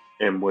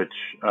 in which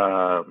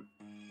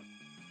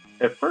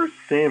at first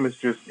Sam is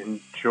just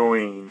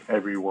enjoying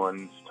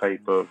everyone's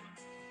type of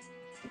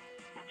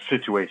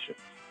situation.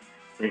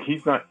 I mean,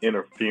 he's not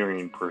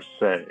interfering per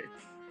se.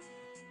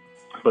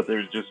 but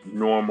there's just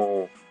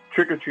normal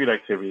trick-or-treat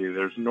activity.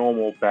 There's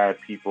normal bad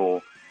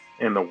people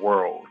in the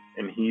world,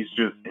 and he's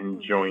just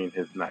enjoying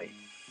his night,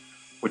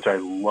 which I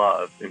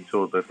love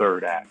until the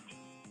third act.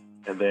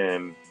 And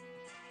then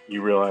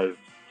you realize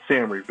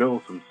Sam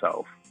reveals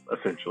himself,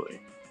 essentially.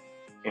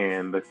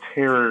 And the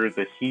terror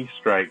that he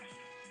strikes,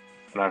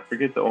 and I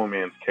forget the old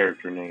man's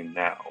character name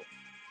now,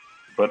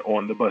 but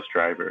on the bus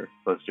driver,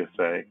 let's just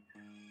say,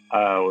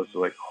 I was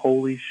like,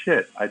 holy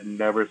shit, I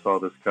never saw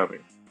this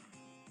coming.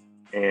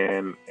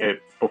 And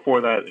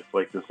before that, it's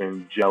like this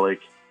angelic,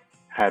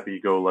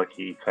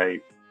 happy-go-lucky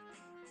type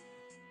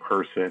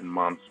person,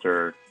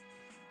 monster,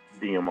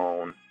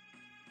 demon.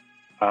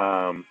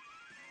 But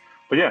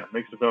yeah, it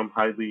makes the film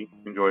highly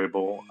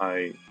enjoyable.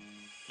 I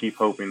keep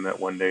hoping that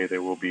one day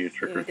there will be a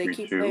Trick or Treat 2. They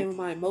keep playing with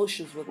my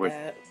emotions with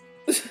that.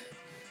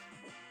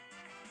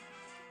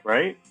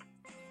 Right?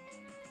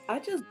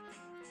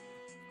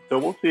 So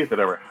we'll see if it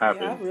ever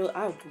happens. Yeah,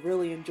 I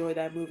really enjoy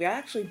that movie. I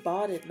actually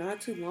bought it not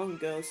too long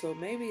ago, so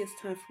maybe it's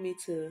time for me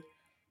to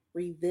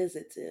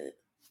revisit it.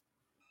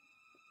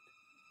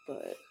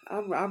 But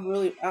I'm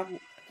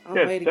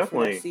waiting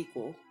for that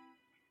sequel.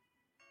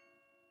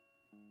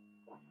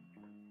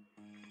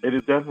 It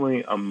is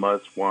definitely a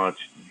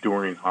must-watch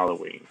during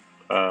Halloween.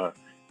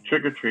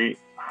 Trick or Treat,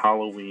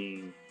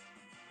 Halloween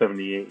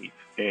 78,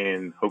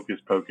 and Hocus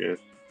Pocus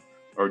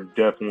are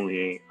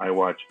definitely I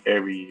watch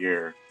every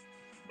year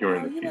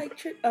during the season.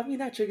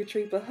 Not Trick or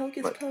Treat, but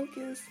Hocus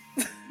Pocus.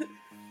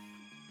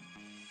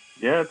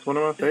 Yeah, it's one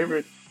of my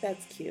favorites.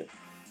 That's cute.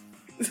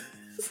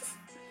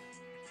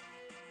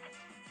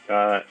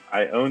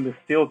 I own the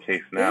steel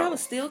case now. You have a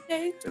steel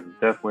case? It's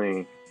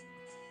definitely.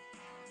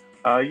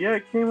 Yeah,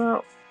 it came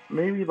out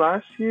maybe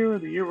last year or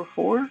the year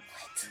before.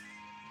 What?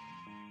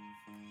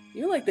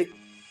 You're like the.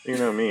 You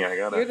know me, I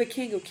gotta. You're the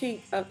king of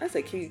king. I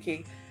say king of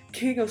king.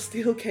 King of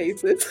steel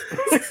cases.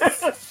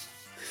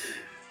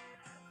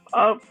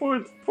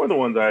 For the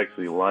ones I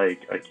actually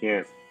like, I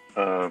can't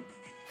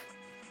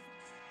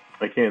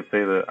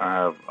say that I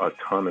have a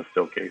ton of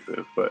steel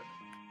cases, but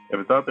if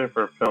it's out there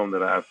for a film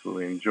that I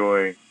absolutely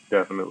enjoy,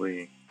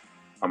 definitely,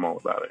 I'm all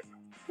about it.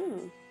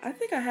 I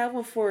think I have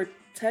one for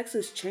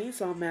Texas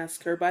Chainsaw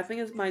Massacre, but I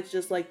think it might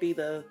just be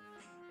the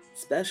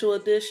special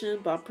edition,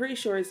 but I'm pretty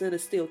sure it's in a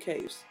steel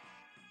case.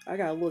 I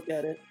gotta look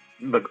at it.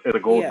 The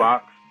gold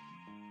box?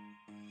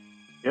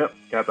 Yep,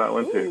 got that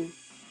one too.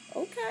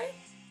 Okay.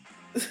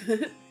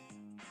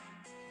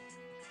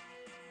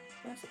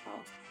 That's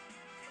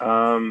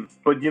awesome.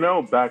 But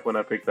back when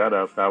I picked that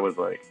up, I was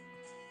like,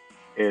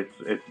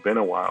 it's been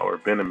a while or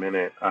been a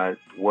minute. I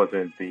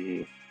wasn't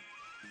the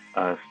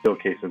steel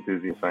case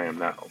enthusiast I am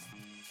now.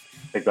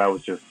 Like that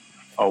was just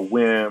a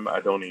whim. I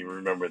don't even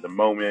remember the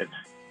moment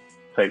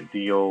type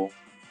deal.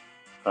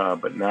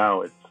 But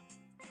now it's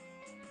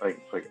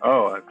like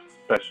oh, I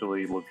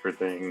especially look for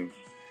things,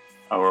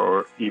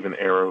 or even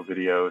Arrow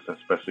videos. I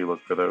especially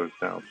look for those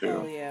now too.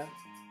 Oh yeah.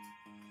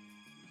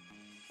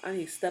 I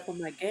need to step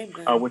on my game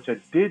now. Which I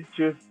did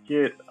just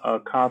get a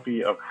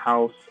copy of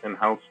House and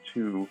House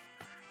 2.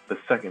 The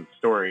second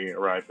story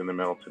arrived in the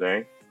mail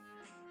today.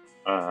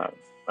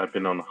 I've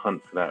been on the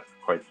hunt for that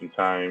for quite some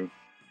time.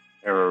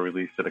 Arrow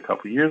released it a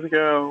couple years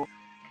ago,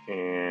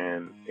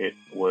 and it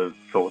was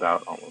sold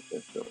out almost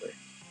instantly.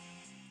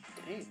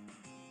 Dang.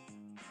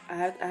 I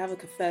have a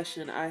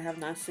confession. I have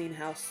not seen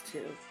House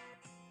 2.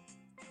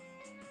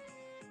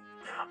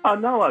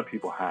 Not a lot of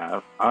people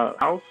have.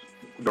 House,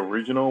 the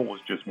original,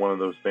 was just one of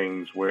those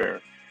things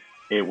where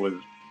it was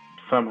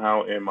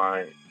somehow in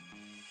my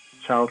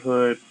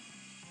childhood,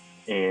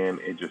 and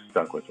it just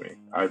stuck with me.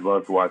 I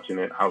loved watching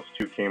it. House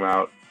 2 came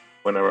out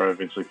whenever I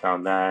eventually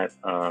found that.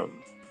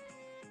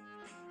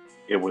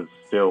 It was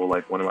still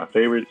one of my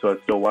favorites, so I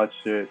still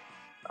watched it.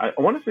 I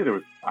want to say there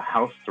was a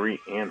House 3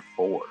 and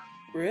 4.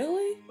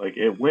 Really?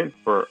 It went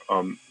for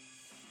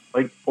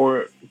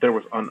or there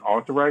was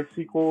unauthorized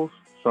sequels,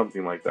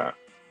 something like that.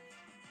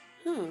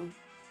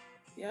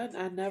 Yeah,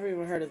 I never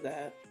even heard of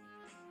that.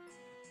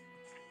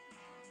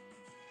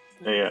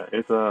 Yeah,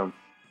 it's up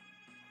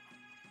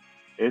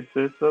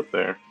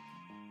there.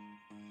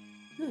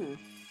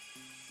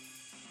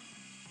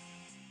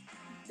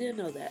 Didn't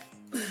know that.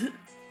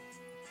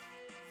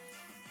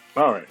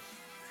 All right.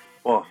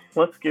 Well,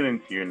 let's get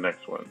into your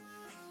next one.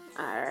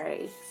 All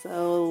right.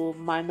 So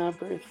my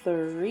number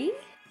 3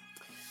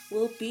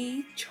 will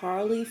be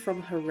Charlie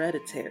from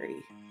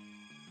Hereditary.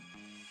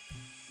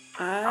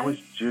 I was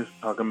just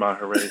talking about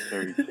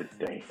Hereditary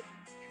today.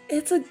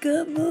 It's a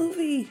good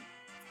movie.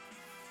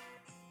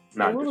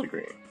 Not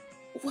disagreeing.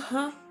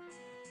 Huh?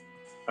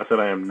 I said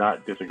I am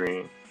not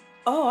disagreeing.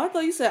 Oh, I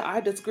thought you said I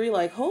disagree.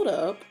 Hold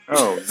up.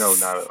 Oh, no,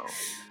 not at all.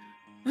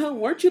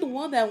 Weren't you the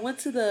one that went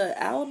to the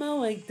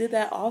Alamo and did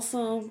that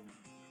awesome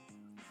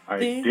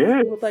thing?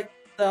 Did. With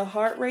the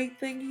heart rate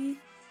thingy?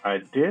 I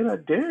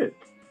did.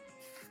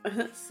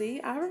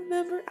 See, I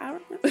remember.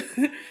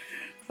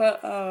 But,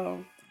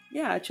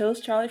 yeah, I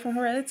chose Charlie from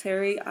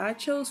Hereditary. I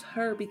chose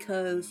her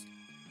because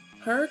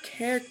her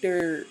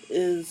character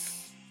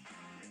is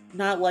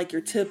not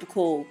your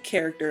typical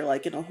character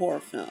in a horror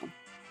film.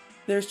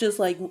 there's just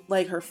like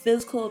her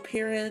physical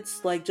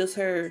appearance, like just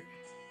her,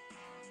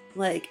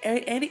 like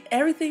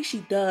everything she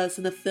does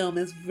in the film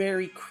is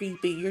very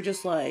creepy. You're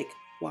just like,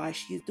 why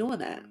she's doing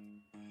that?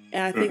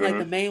 And I think like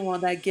the main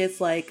one that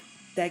gets like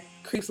that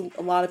creeps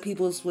a lot of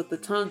people is with the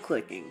tongue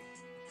clicking.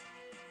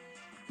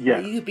 Yeah,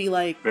 like, you could be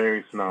like,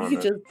 very synonymous. You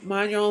could just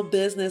mind your own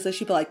business, and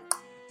she'd be like,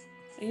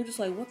 and you're just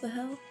like, what the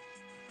hell?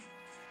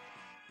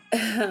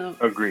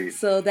 Agreed.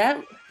 So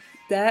that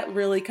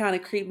really kind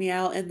of creeped me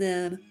out. And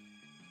then,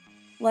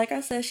 like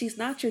I said, she's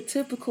not your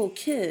typical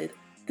kid.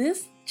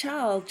 This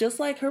child, just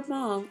like her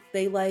mom,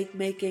 they like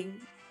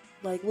making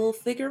like little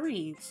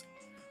figurines.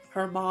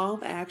 Her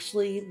mom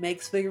actually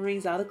makes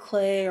figurines out of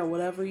clay or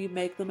whatever you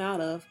make them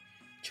out of.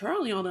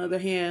 Charlie, on the other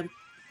hand,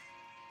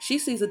 she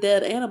sees a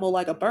dead animal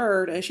like a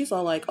bird, and she's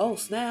all like, oh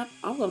snap,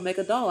 I'm gonna make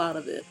a doll out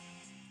of it.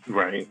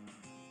 Right.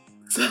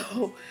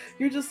 So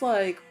you're just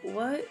like,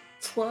 what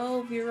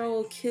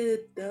 12-year-old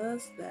kid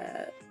does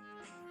that?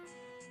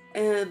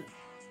 And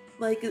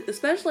like,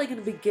 especially like in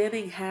the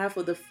beginning half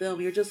of the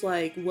film, you're just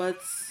like,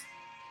 what's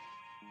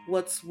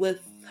with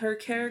her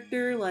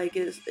character? Like,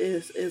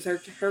 is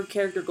her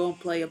character going to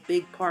play a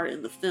big part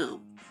in the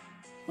film?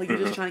 Like, you're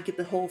just trying to get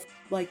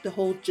the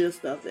whole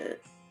gist of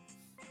it.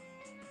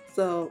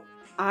 So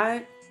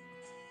I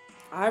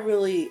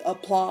really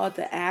applaud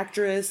the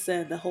actress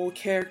and the whole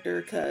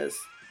character, because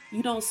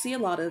you don't see a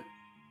lot of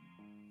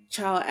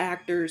child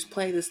actors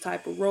play this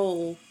type of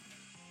role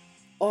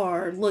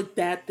or look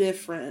that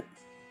different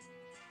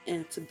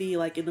and to be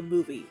like in the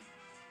movie.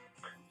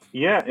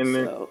 Yeah, and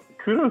then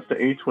kudos to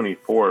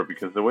A24,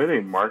 because the way they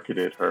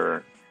marketed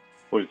her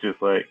was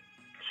just like,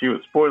 she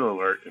was, spoiler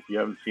alert, if you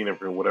haven't seen it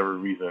for whatever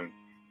reason,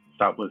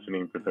 stop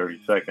listening for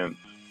 30 seconds.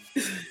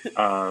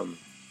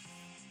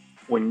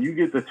 When you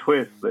get the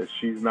twist that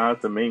she's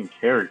not the main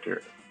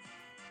character,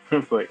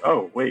 it's like,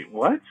 oh, wait,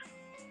 what?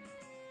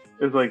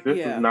 It's like, this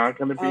is not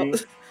going to be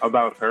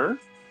about her?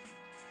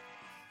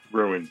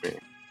 Ruined me.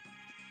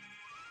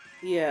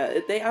 Yeah,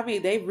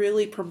 they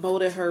really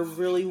promoted her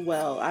really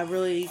well. I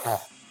really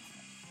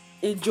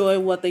enjoy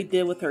what they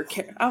did with her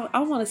character.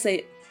 I want to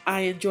say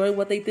I enjoy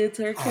what they did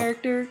to her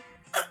character,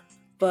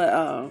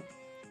 but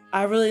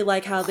I really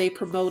like how they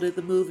promoted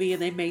the movie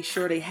and they made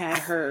sure they had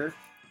her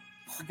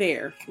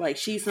there. Like,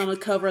 she's on the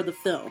cover of the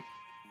film.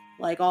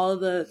 Like, all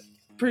of the,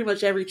 pretty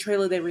much every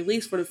trailer they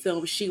released for the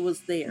film, she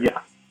was there.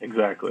 Yeah,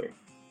 exactly.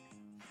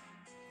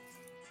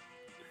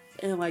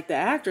 And like the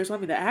actress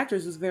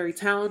is very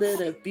talented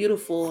and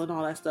beautiful and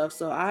all that stuff.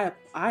 So I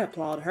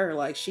applaud her.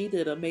 Like, she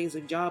did an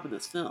amazing job in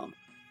this film.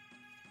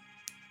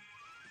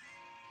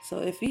 So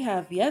if you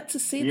have yet to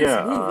see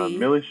this movie,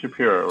 Millie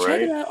Shapiro, right?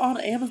 Check it out on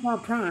Amazon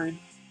Prime.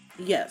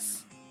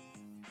 Yes.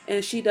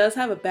 And she does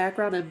have a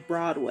background in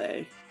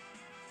Broadway.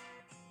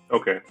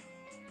 Okay.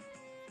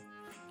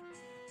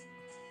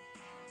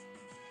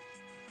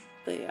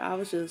 But yeah,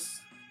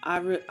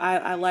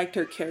 I liked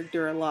her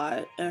character a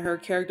lot, and her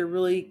character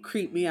really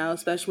creeped me out,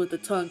 especially with the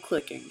tongue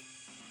clicking.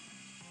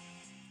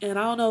 And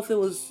I don't know if it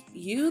was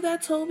you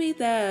that told me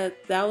that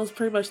was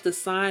pretty much the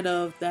sign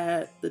of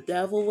that the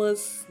devil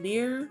was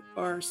near,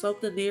 or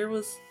something near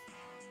was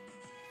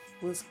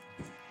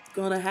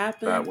going to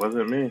happen. That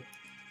wasn't me.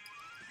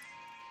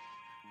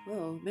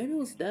 Oh, maybe it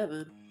was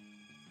Devin.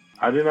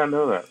 I did not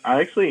know that.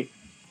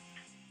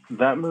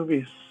 That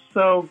movie's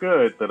so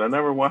good that I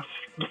never watched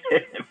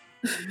it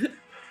again.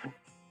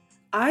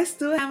 I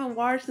still haven't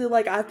watched it.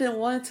 Like, I've been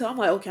wanting to. I'm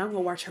like, okay, I'm going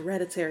to watch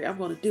Hereditary. I'm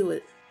going to do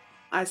it.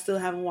 I still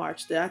haven't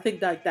watched it. I think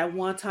that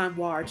one-time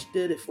watch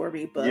did it for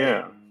me, but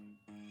yeah,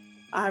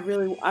 I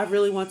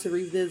really want to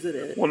revisit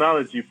it. Well, now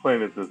that you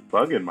planted this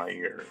bug in my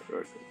ear,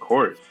 of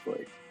course,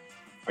 like,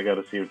 I got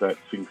to see if that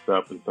syncs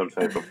up in some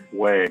type of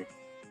way.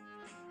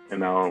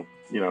 And now,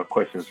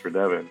 questions for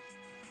Devin,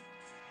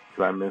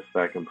 because I missed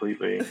that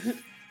completely.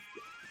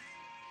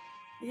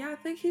 Yeah, I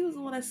think he was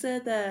the one that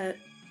said that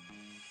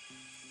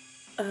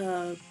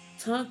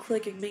tongue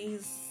clicking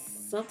means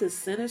something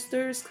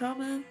sinister is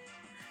coming.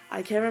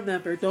 I can't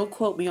remember. Don't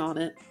quote me on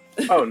it.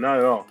 Oh, not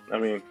at all. I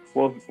mean,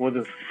 we'll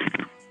just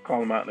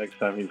call him out next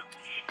time he's.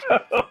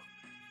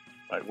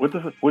 Like, what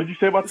did you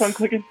say about tongue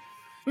clicking?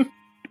 Devin,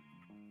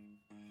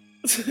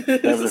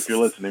 if you're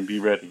listening, be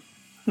ready.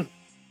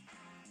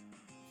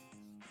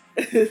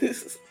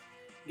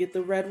 Get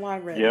the red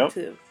wine ready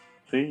too.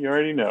 See, you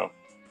already know.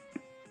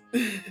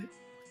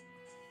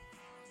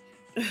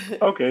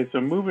 Okay, so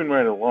moving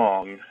right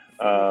along,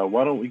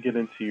 why don't we get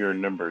into your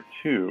number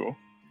 2?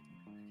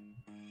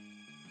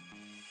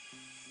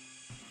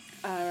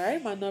 All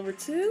right, my number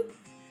 2.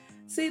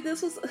 See,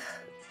 this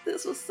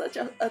was such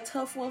a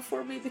tough one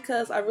for me,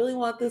 because I really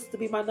want this to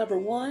be my number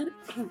 1,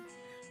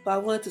 but I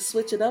wanted to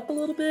switch it up a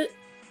little bit.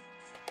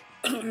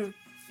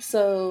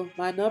 So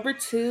my number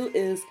 2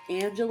 is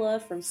Angela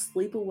from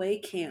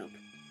Sleepaway Camp.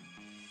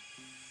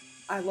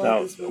 I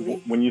love this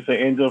movie. When you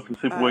say Angela from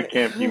Sleepaway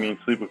Camp, you mean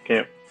Sleepaway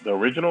Camp, the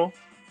original?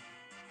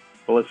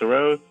 Felissa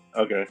Rose?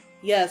 Okay.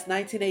 Yes,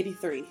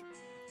 1983.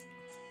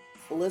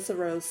 Felissa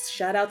Rose.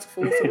 Shout out to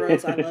Felissa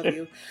Rose. I love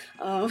you.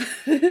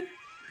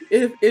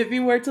 If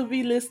you were to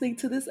be listening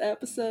to this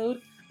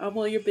episode, I'm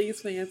one of your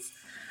biggest fans.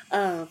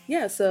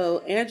 Yeah, so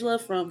Angela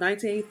from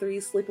 1983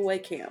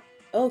 Sleepaway Camp.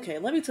 Okay,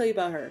 let me tell you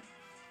about her.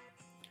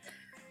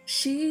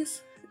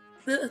 She's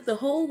the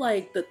whole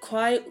like the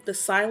quiet, the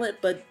silent,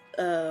 but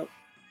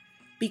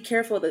be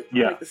careful that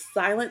like the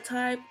silent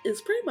type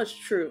is pretty much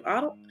true.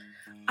 I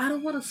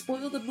don't want to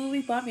spoil the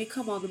movie, but I mean,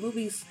 come on, the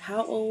movie's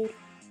how old?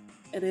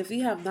 And if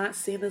you have not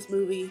seen this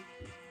movie,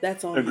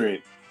 that's on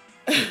Agreed.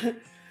 you.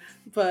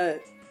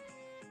 But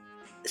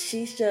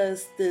she's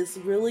just this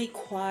really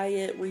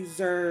quiet,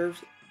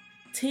 reserved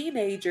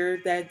teenager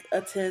that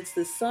attends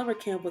this summer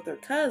camp with her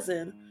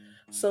cousin.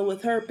 So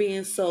with her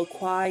being so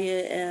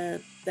quiet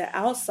and the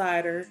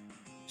outsider,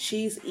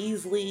 she's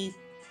easily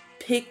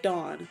picked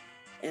on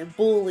and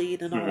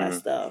bullied and all that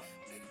stuff.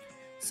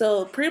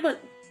 So pretty much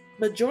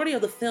majority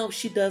of the film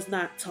she does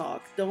not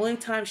talk. The only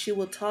time she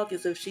will talk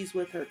is if she's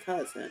with her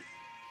cousin.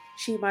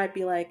 She might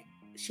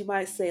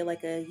say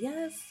like a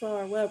yes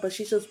or whatever, but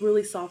she's just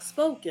really soft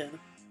spoken.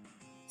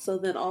 So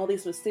then all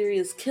these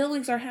mysterious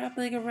killings are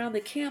happening around the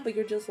camp, and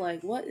you're just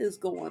like, what is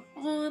going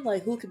on?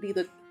 Like who could be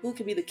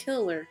the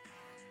killer?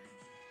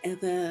 And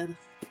then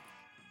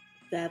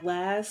that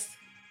last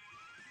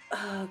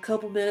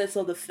couple minutes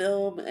of the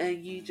film,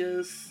 and you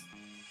just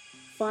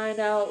find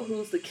out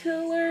who's the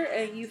killer,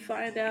 and you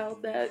find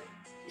out that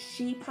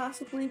she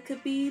possibly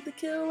could be the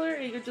killer,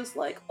 and you're just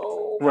like,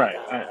 oh my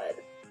god.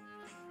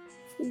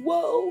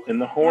 Whoa. In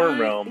the horror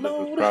realm, this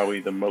is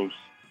probably the most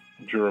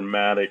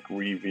dramatic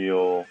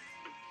reveal.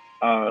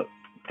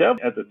 Deb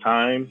at the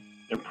time,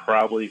 and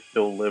probably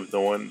still lived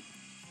on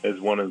as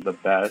one of the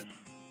best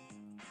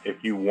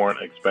if you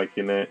weren't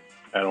expecting it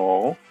at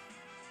all.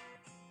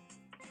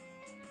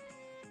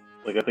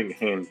 Like, I think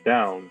hands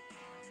down,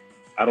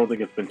 I don't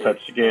think it's been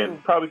touched again.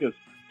 Probably because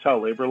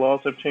child labor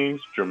laws have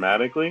changed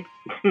dramatically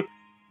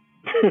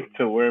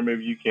to where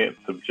maybe you can't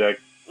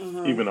subject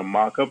even a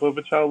mock-up of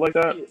a child like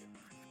that.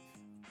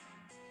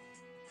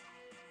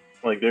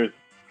 Like, there's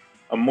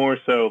a more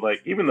so,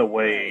 like, even the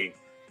way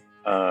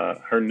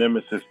her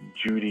nemesis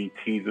Judy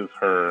teases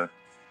her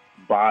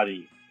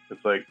body.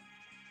 It's like,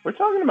 we're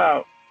talking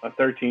about a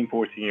 13,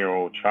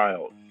 14-year-old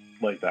child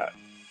like that.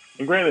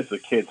 And granted, it's a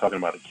kid talking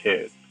about a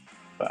kid,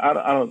 but I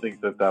don't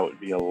think that would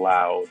be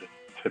allowed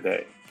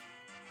today.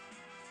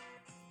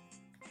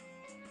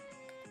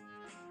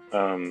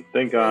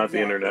 Thank God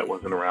the internet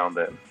wasn't around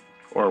then,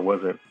 or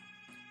wasn't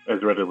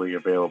as readily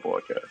available,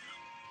 I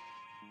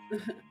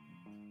guess.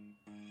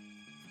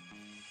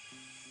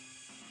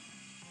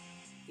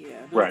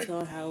 Yeah, not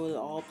telling how it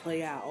all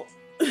play out.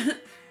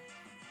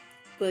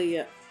 But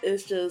yeah,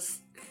 it's just,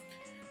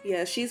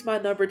 yeah, she's my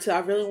number 2. I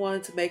really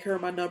wanted to make her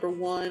my number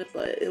 1,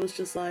 but it was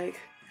just like,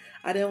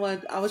 I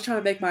was trying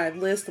to make my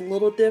list a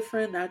little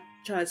different. I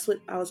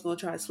was going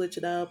to try to switch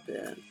it up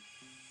and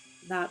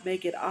not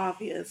make it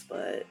obvious,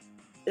 but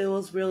it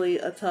was really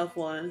a tough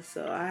one.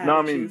 So I had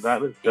to choose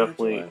that is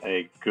definitely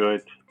Angela.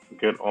 A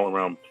good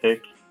all-around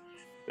pick.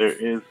 There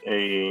is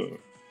a,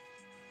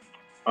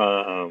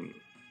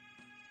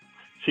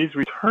 she's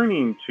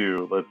returning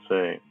to, let's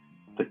say,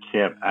 the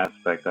camp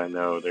aspect. I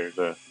know there's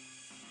a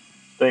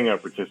thing I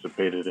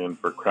participated in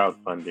for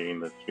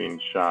crowdfunding that's being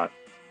shot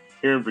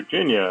here in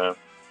Virginia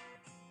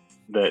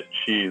that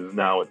she's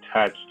now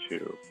attached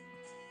to.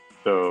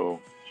 So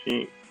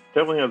she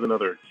definitely has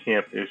another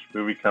camp-ish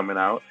movie coming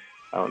out.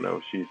 I don't know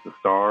if she's the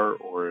star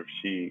or if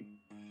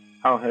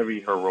how heavy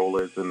her role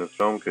is in this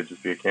film. Could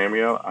just be a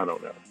cameo. I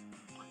don't know.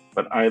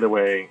 But either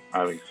way,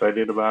 I'm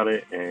excited about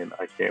it, and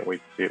I can't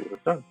wait to see it when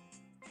it's done.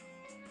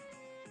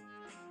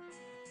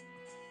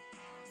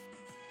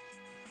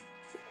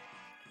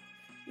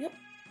 Yep.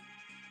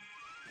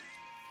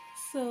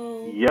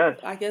 So yes,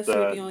 I guess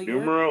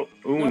numero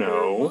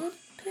uno.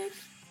 Pick?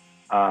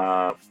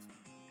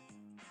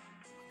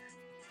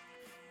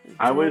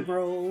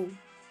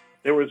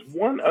 There was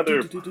one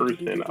other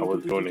person I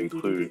was going to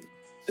include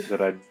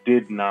that I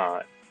did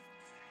not.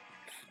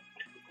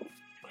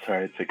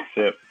 Sorry, I took a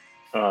sip.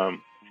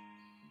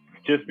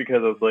 Just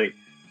because I was like,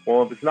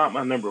 well, if it's not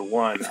my number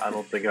 1, I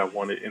don't think I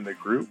want it in the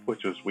group,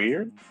 which was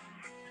weird.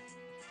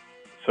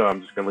 So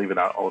I'm just going to leave it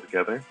out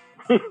altogether.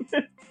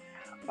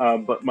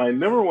 But my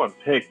number 1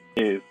 pick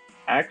is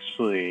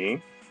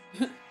actually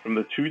from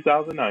the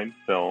 2009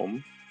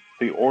 film,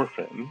 The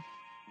Orphan.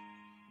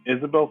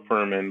 Isabel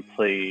Fuhrman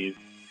plays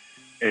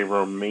a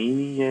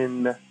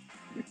Romanian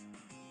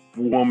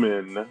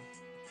woman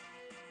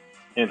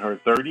in her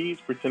 30s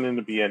pretending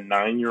to be a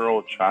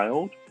 9-year-old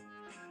child.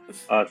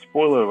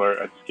 Spoiler alert,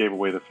 I just gave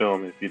away the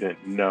film if you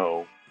didn't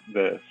know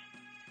this.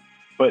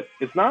 But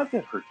it's not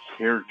that her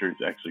character is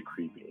actually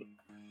creepy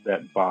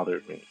that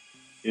bothered me.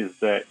 Is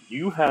that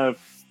you have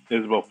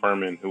Isabel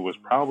Fuhrman, who was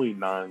probably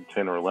 9,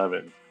 10, or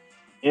 11,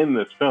 in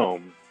this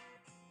film,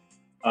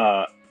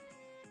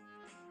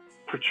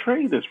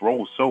 portray this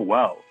role so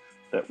well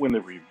that when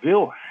the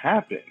reveal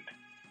happened,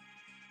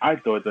 I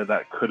thought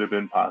that could have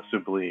been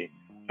possibly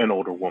an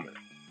older woman.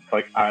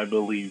 Like, I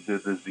believe the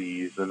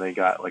disease, and they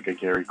got like a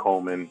Gary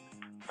Coleman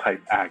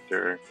type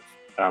actor.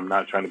 I'm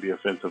not trying to be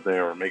offensive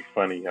there or make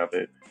funny of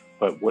it,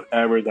 but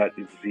whatever that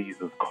disease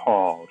is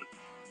called,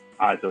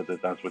 I thought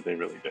that that's what they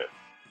really did.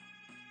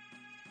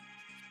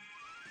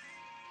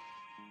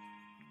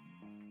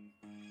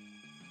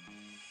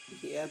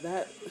 Yeah,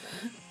 that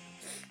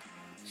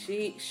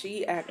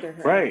she acted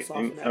her right. ass off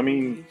And, in that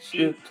movie.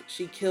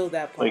 She killed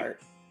that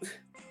part.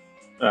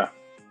 Like,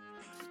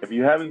 if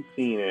you haven't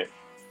seen it,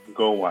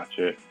 go watch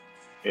it.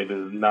 It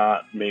is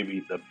not maybe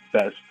the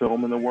best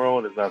film in the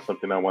world. It's not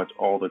something I watch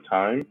all the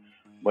time,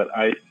 but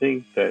I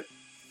think that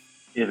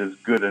it is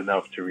good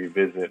enough to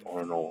revisit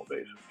on a normal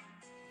basis.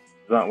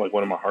 It's not like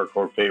one of my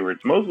hardcore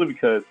favorites, mostly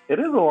because it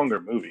is a longer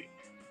movie.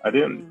 I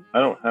don't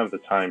have the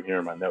time here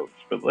in my notes,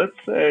 but let's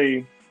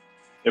say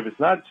if it's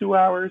not 2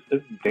 hours,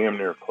 it's damn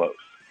near close.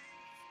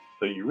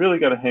 So you really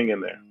got to hang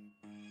in there.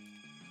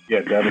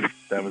 Yeah, Devin's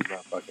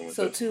not fucking with it.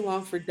 So too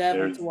long for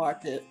Devin to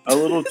watch it. A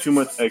little too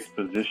much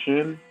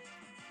exposition,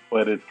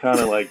 but it's kind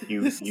of like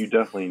you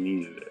definitely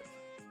needed it.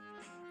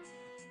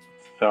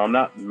 So I'm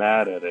not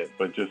mad at it,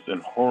 but just in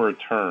horror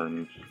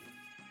terms,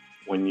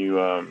 when you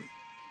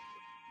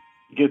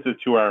get to the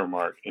 2 hour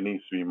mark, it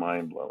needs to be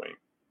mind blowing.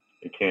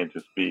 It can't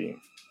just be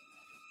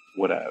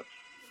whatever.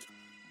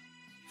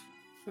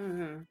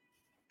 Mm-hmm.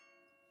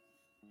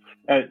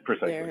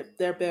 Precisely.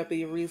 There better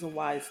be a reason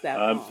why it's that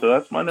long. So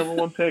that's my number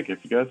one pick.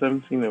 If you guys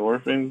haven't seen The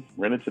Orphan,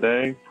 rent it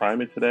today,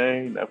 Prime it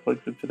today,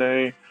 Netflix it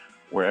today,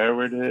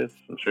 wherever it is.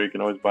 I'm sure you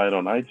can always buy it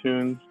on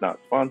iTunes. Not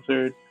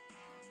sponsored.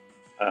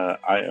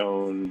 I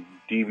own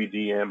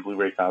DVD and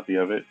Blu-ray copy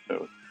of it,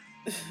 so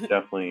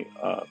definitely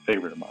a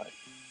favorite of mine.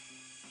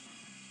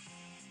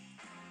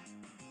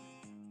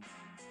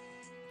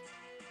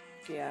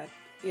 Yeah,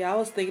 I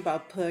was thinking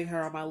about putting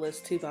her on my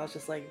list too, but I was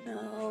just like,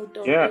 no,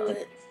 don't do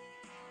it.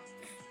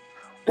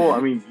 Well,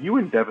 I mean, you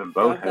and Devin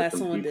both had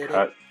some deep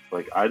cuts.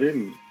 Like, I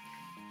didn't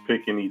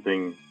pick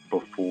anything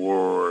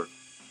before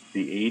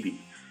the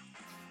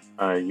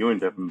 80s. You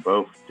and Devin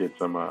both did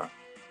some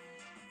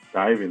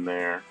diving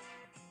there,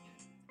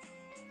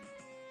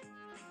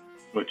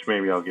 which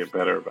maybe I'll get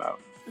better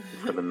about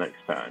for the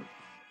next time.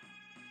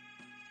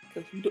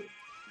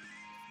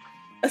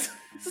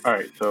 All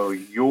right, so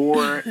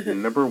your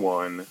number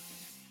one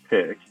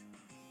pick.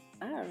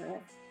 All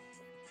right.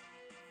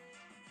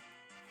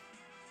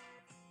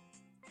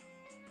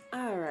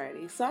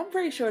 Alrighty, so I'm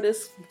pretty sure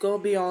this is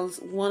gonna be on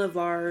one of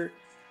our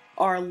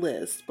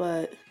list,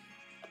 but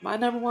my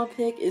number one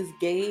pick is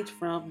Gage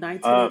from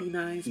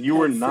 1989's You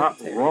were not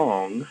Cemetery.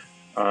 wrong.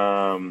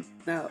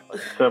 No.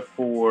 Except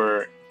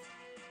for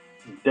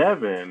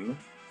Devin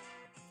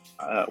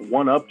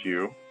one-upped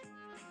you.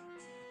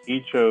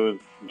 He chose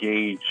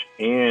Gage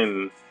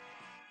and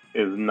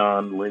his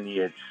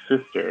non-lineage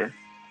sister.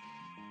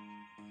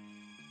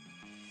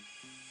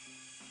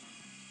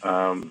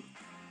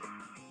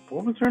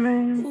 What was her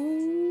name?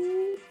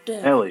 Ooh,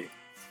 Ellie.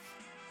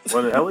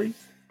 Was it Ellie?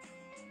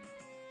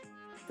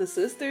 The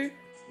sister?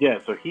 Yeah,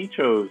 so he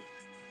chose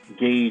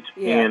Gage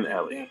and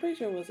Ellie. Yeah, I'm pretty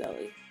sure it was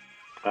Ellie.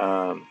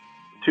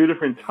 2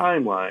 different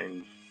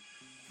timelines,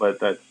 but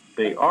that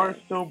they are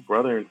still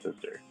brother and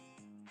sister.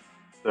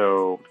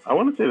 So I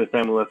want to say the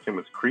family last name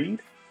was Creed.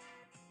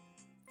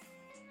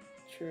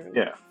 True.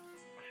 Yeah.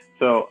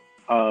 So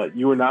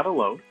you were not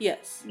alone.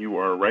 Yes. You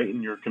are right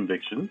in your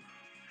convictions.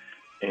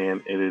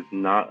 And it is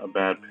not a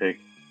bad pick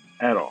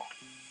at all.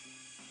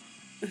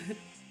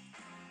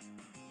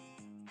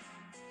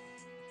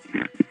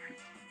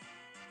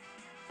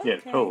 Yeah,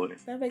 totally.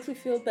 That makes me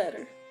feel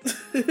better.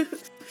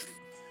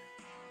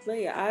 But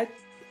yeah,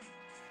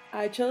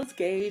 I chose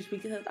Gage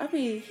because, I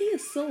mean, he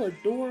is so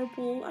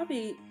adorable. I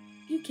mean,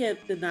 you can't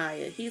deny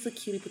it. He's a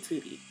cutie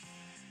patootie.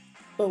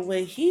 But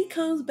when he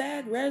comes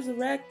back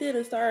resurrected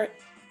and start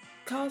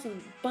causing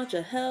a bunch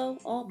of hell,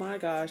 oh my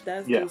gosh,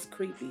 that's just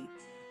creepy.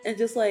 And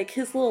just like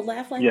his little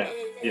laugh, like,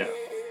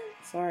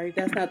 sorry,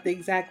 that's not the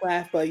exact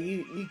laugh, but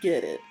you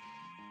get it.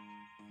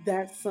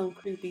 That's some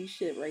creepy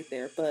shit right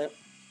there. But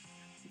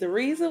the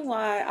reason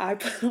why I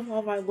put him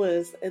on my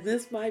list, and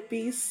this might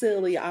be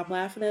silly, I'm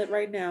laughing at it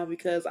right now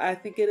because I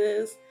think it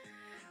is.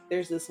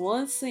 There's this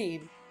one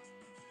scene,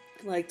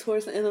 like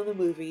towards the end of the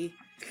movie,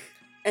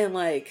 and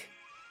like,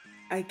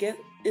 I get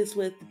it's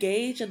with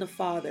Gage and the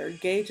father.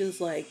 Gage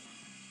is like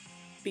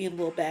being a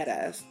little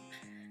badass,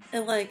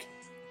 and like,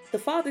 the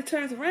father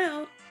turns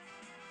around.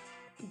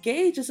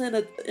 Gage is in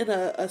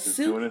a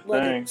suit,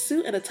 like a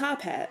suit and a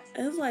top hat,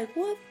 and it's like,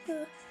 what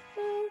the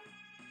hell?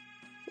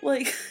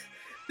 Like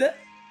that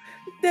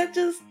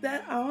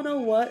I don't know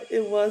what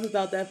it was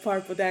about that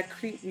part, but that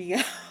creeped me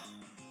out.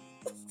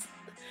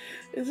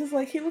 It's just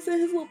like he was in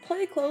his little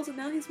play clothes, and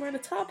now he's wearing a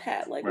top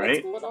hat. Like, what's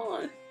going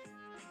on?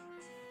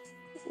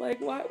 Like,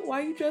 why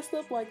are you dressed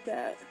up like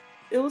that?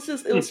 It was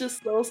just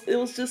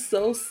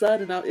so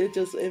sudden.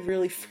 It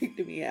really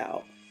freaked me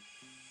out.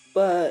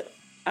 But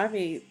I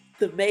mean,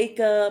 the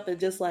makeup and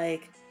just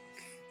like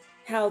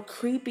how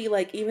creepy,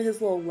 like even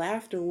his little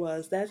laughter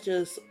was. That's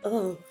just,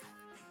 no,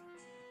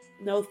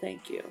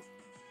 thank you.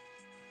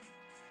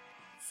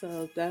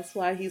 So that's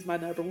why he's my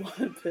number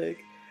one pick.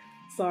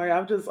 Sorry,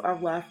 I'm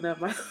laughing at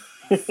my.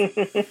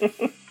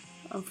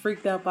 I'm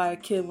freaked out by a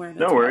kid wearing a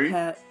top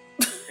hat.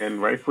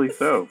 And rightfully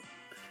so.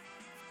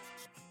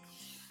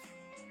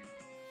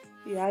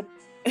 Yeah.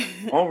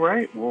 All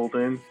right. Well,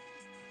 then.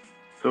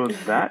 So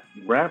that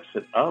wraps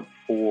it up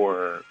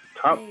for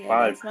top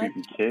 5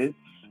 creepy kids.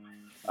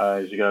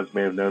 As you guys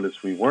may have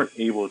noticed, we weren't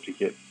able to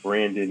get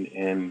Brandon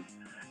in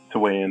to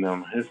weigh in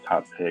on his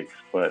top picks,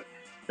 but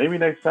maybe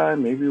next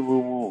time, maybe we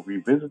will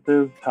revisit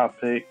those top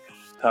picks,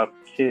 top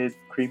kids,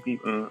 creepy,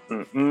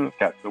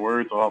 got the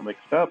words all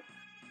mixed up.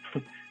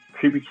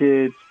 Creepy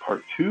Kids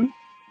Part 2.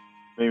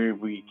 Maybe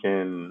we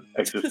can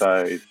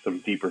exercise some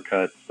deeper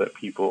cuts that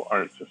people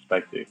aren't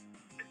suspecting.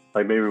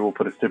 Like maybe we'll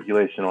put a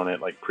stipulation on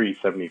it, like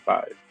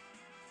pre-75,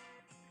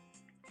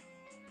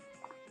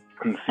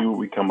 and see what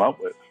we come up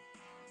with.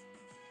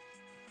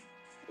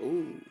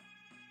 Ooh.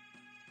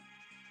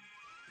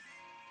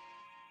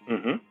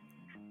 I'm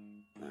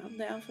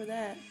down for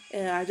that.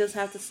 And I just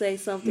have to say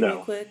something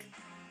real quick.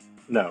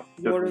 No,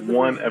 just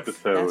one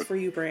episode. That's for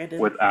you, Brandon.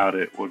 Without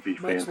it would be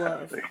Much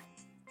fantastic.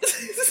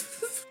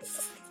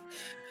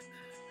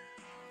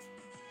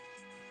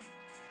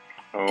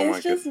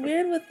 It's just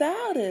weird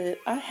without it.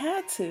 I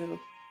had to.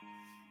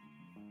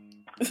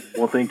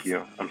 Well, thank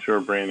you. I'm sure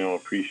Brandon will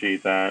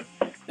appreciate that.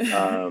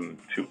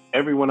 To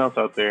everyone else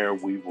out there,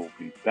 we will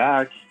be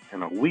back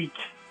in a week,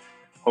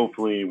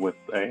 hopefully with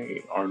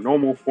our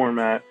normal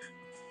format.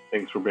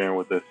 Thanks for bearing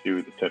with us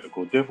through the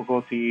technical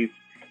difficulties.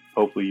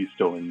 Hopefully you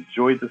still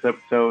enjoyed this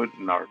episode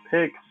and our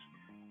picks.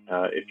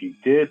 If you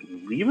did,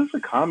 leave us a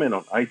comment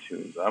on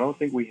iTunes. I don't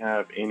think we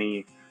have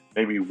any,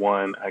 maybe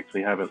one. I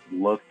actually haven't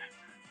looked,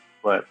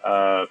 but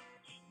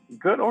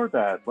good or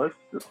bad, let's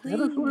hit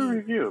us with a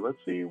review. Let's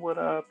see what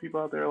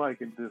people out there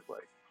like and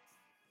dislike.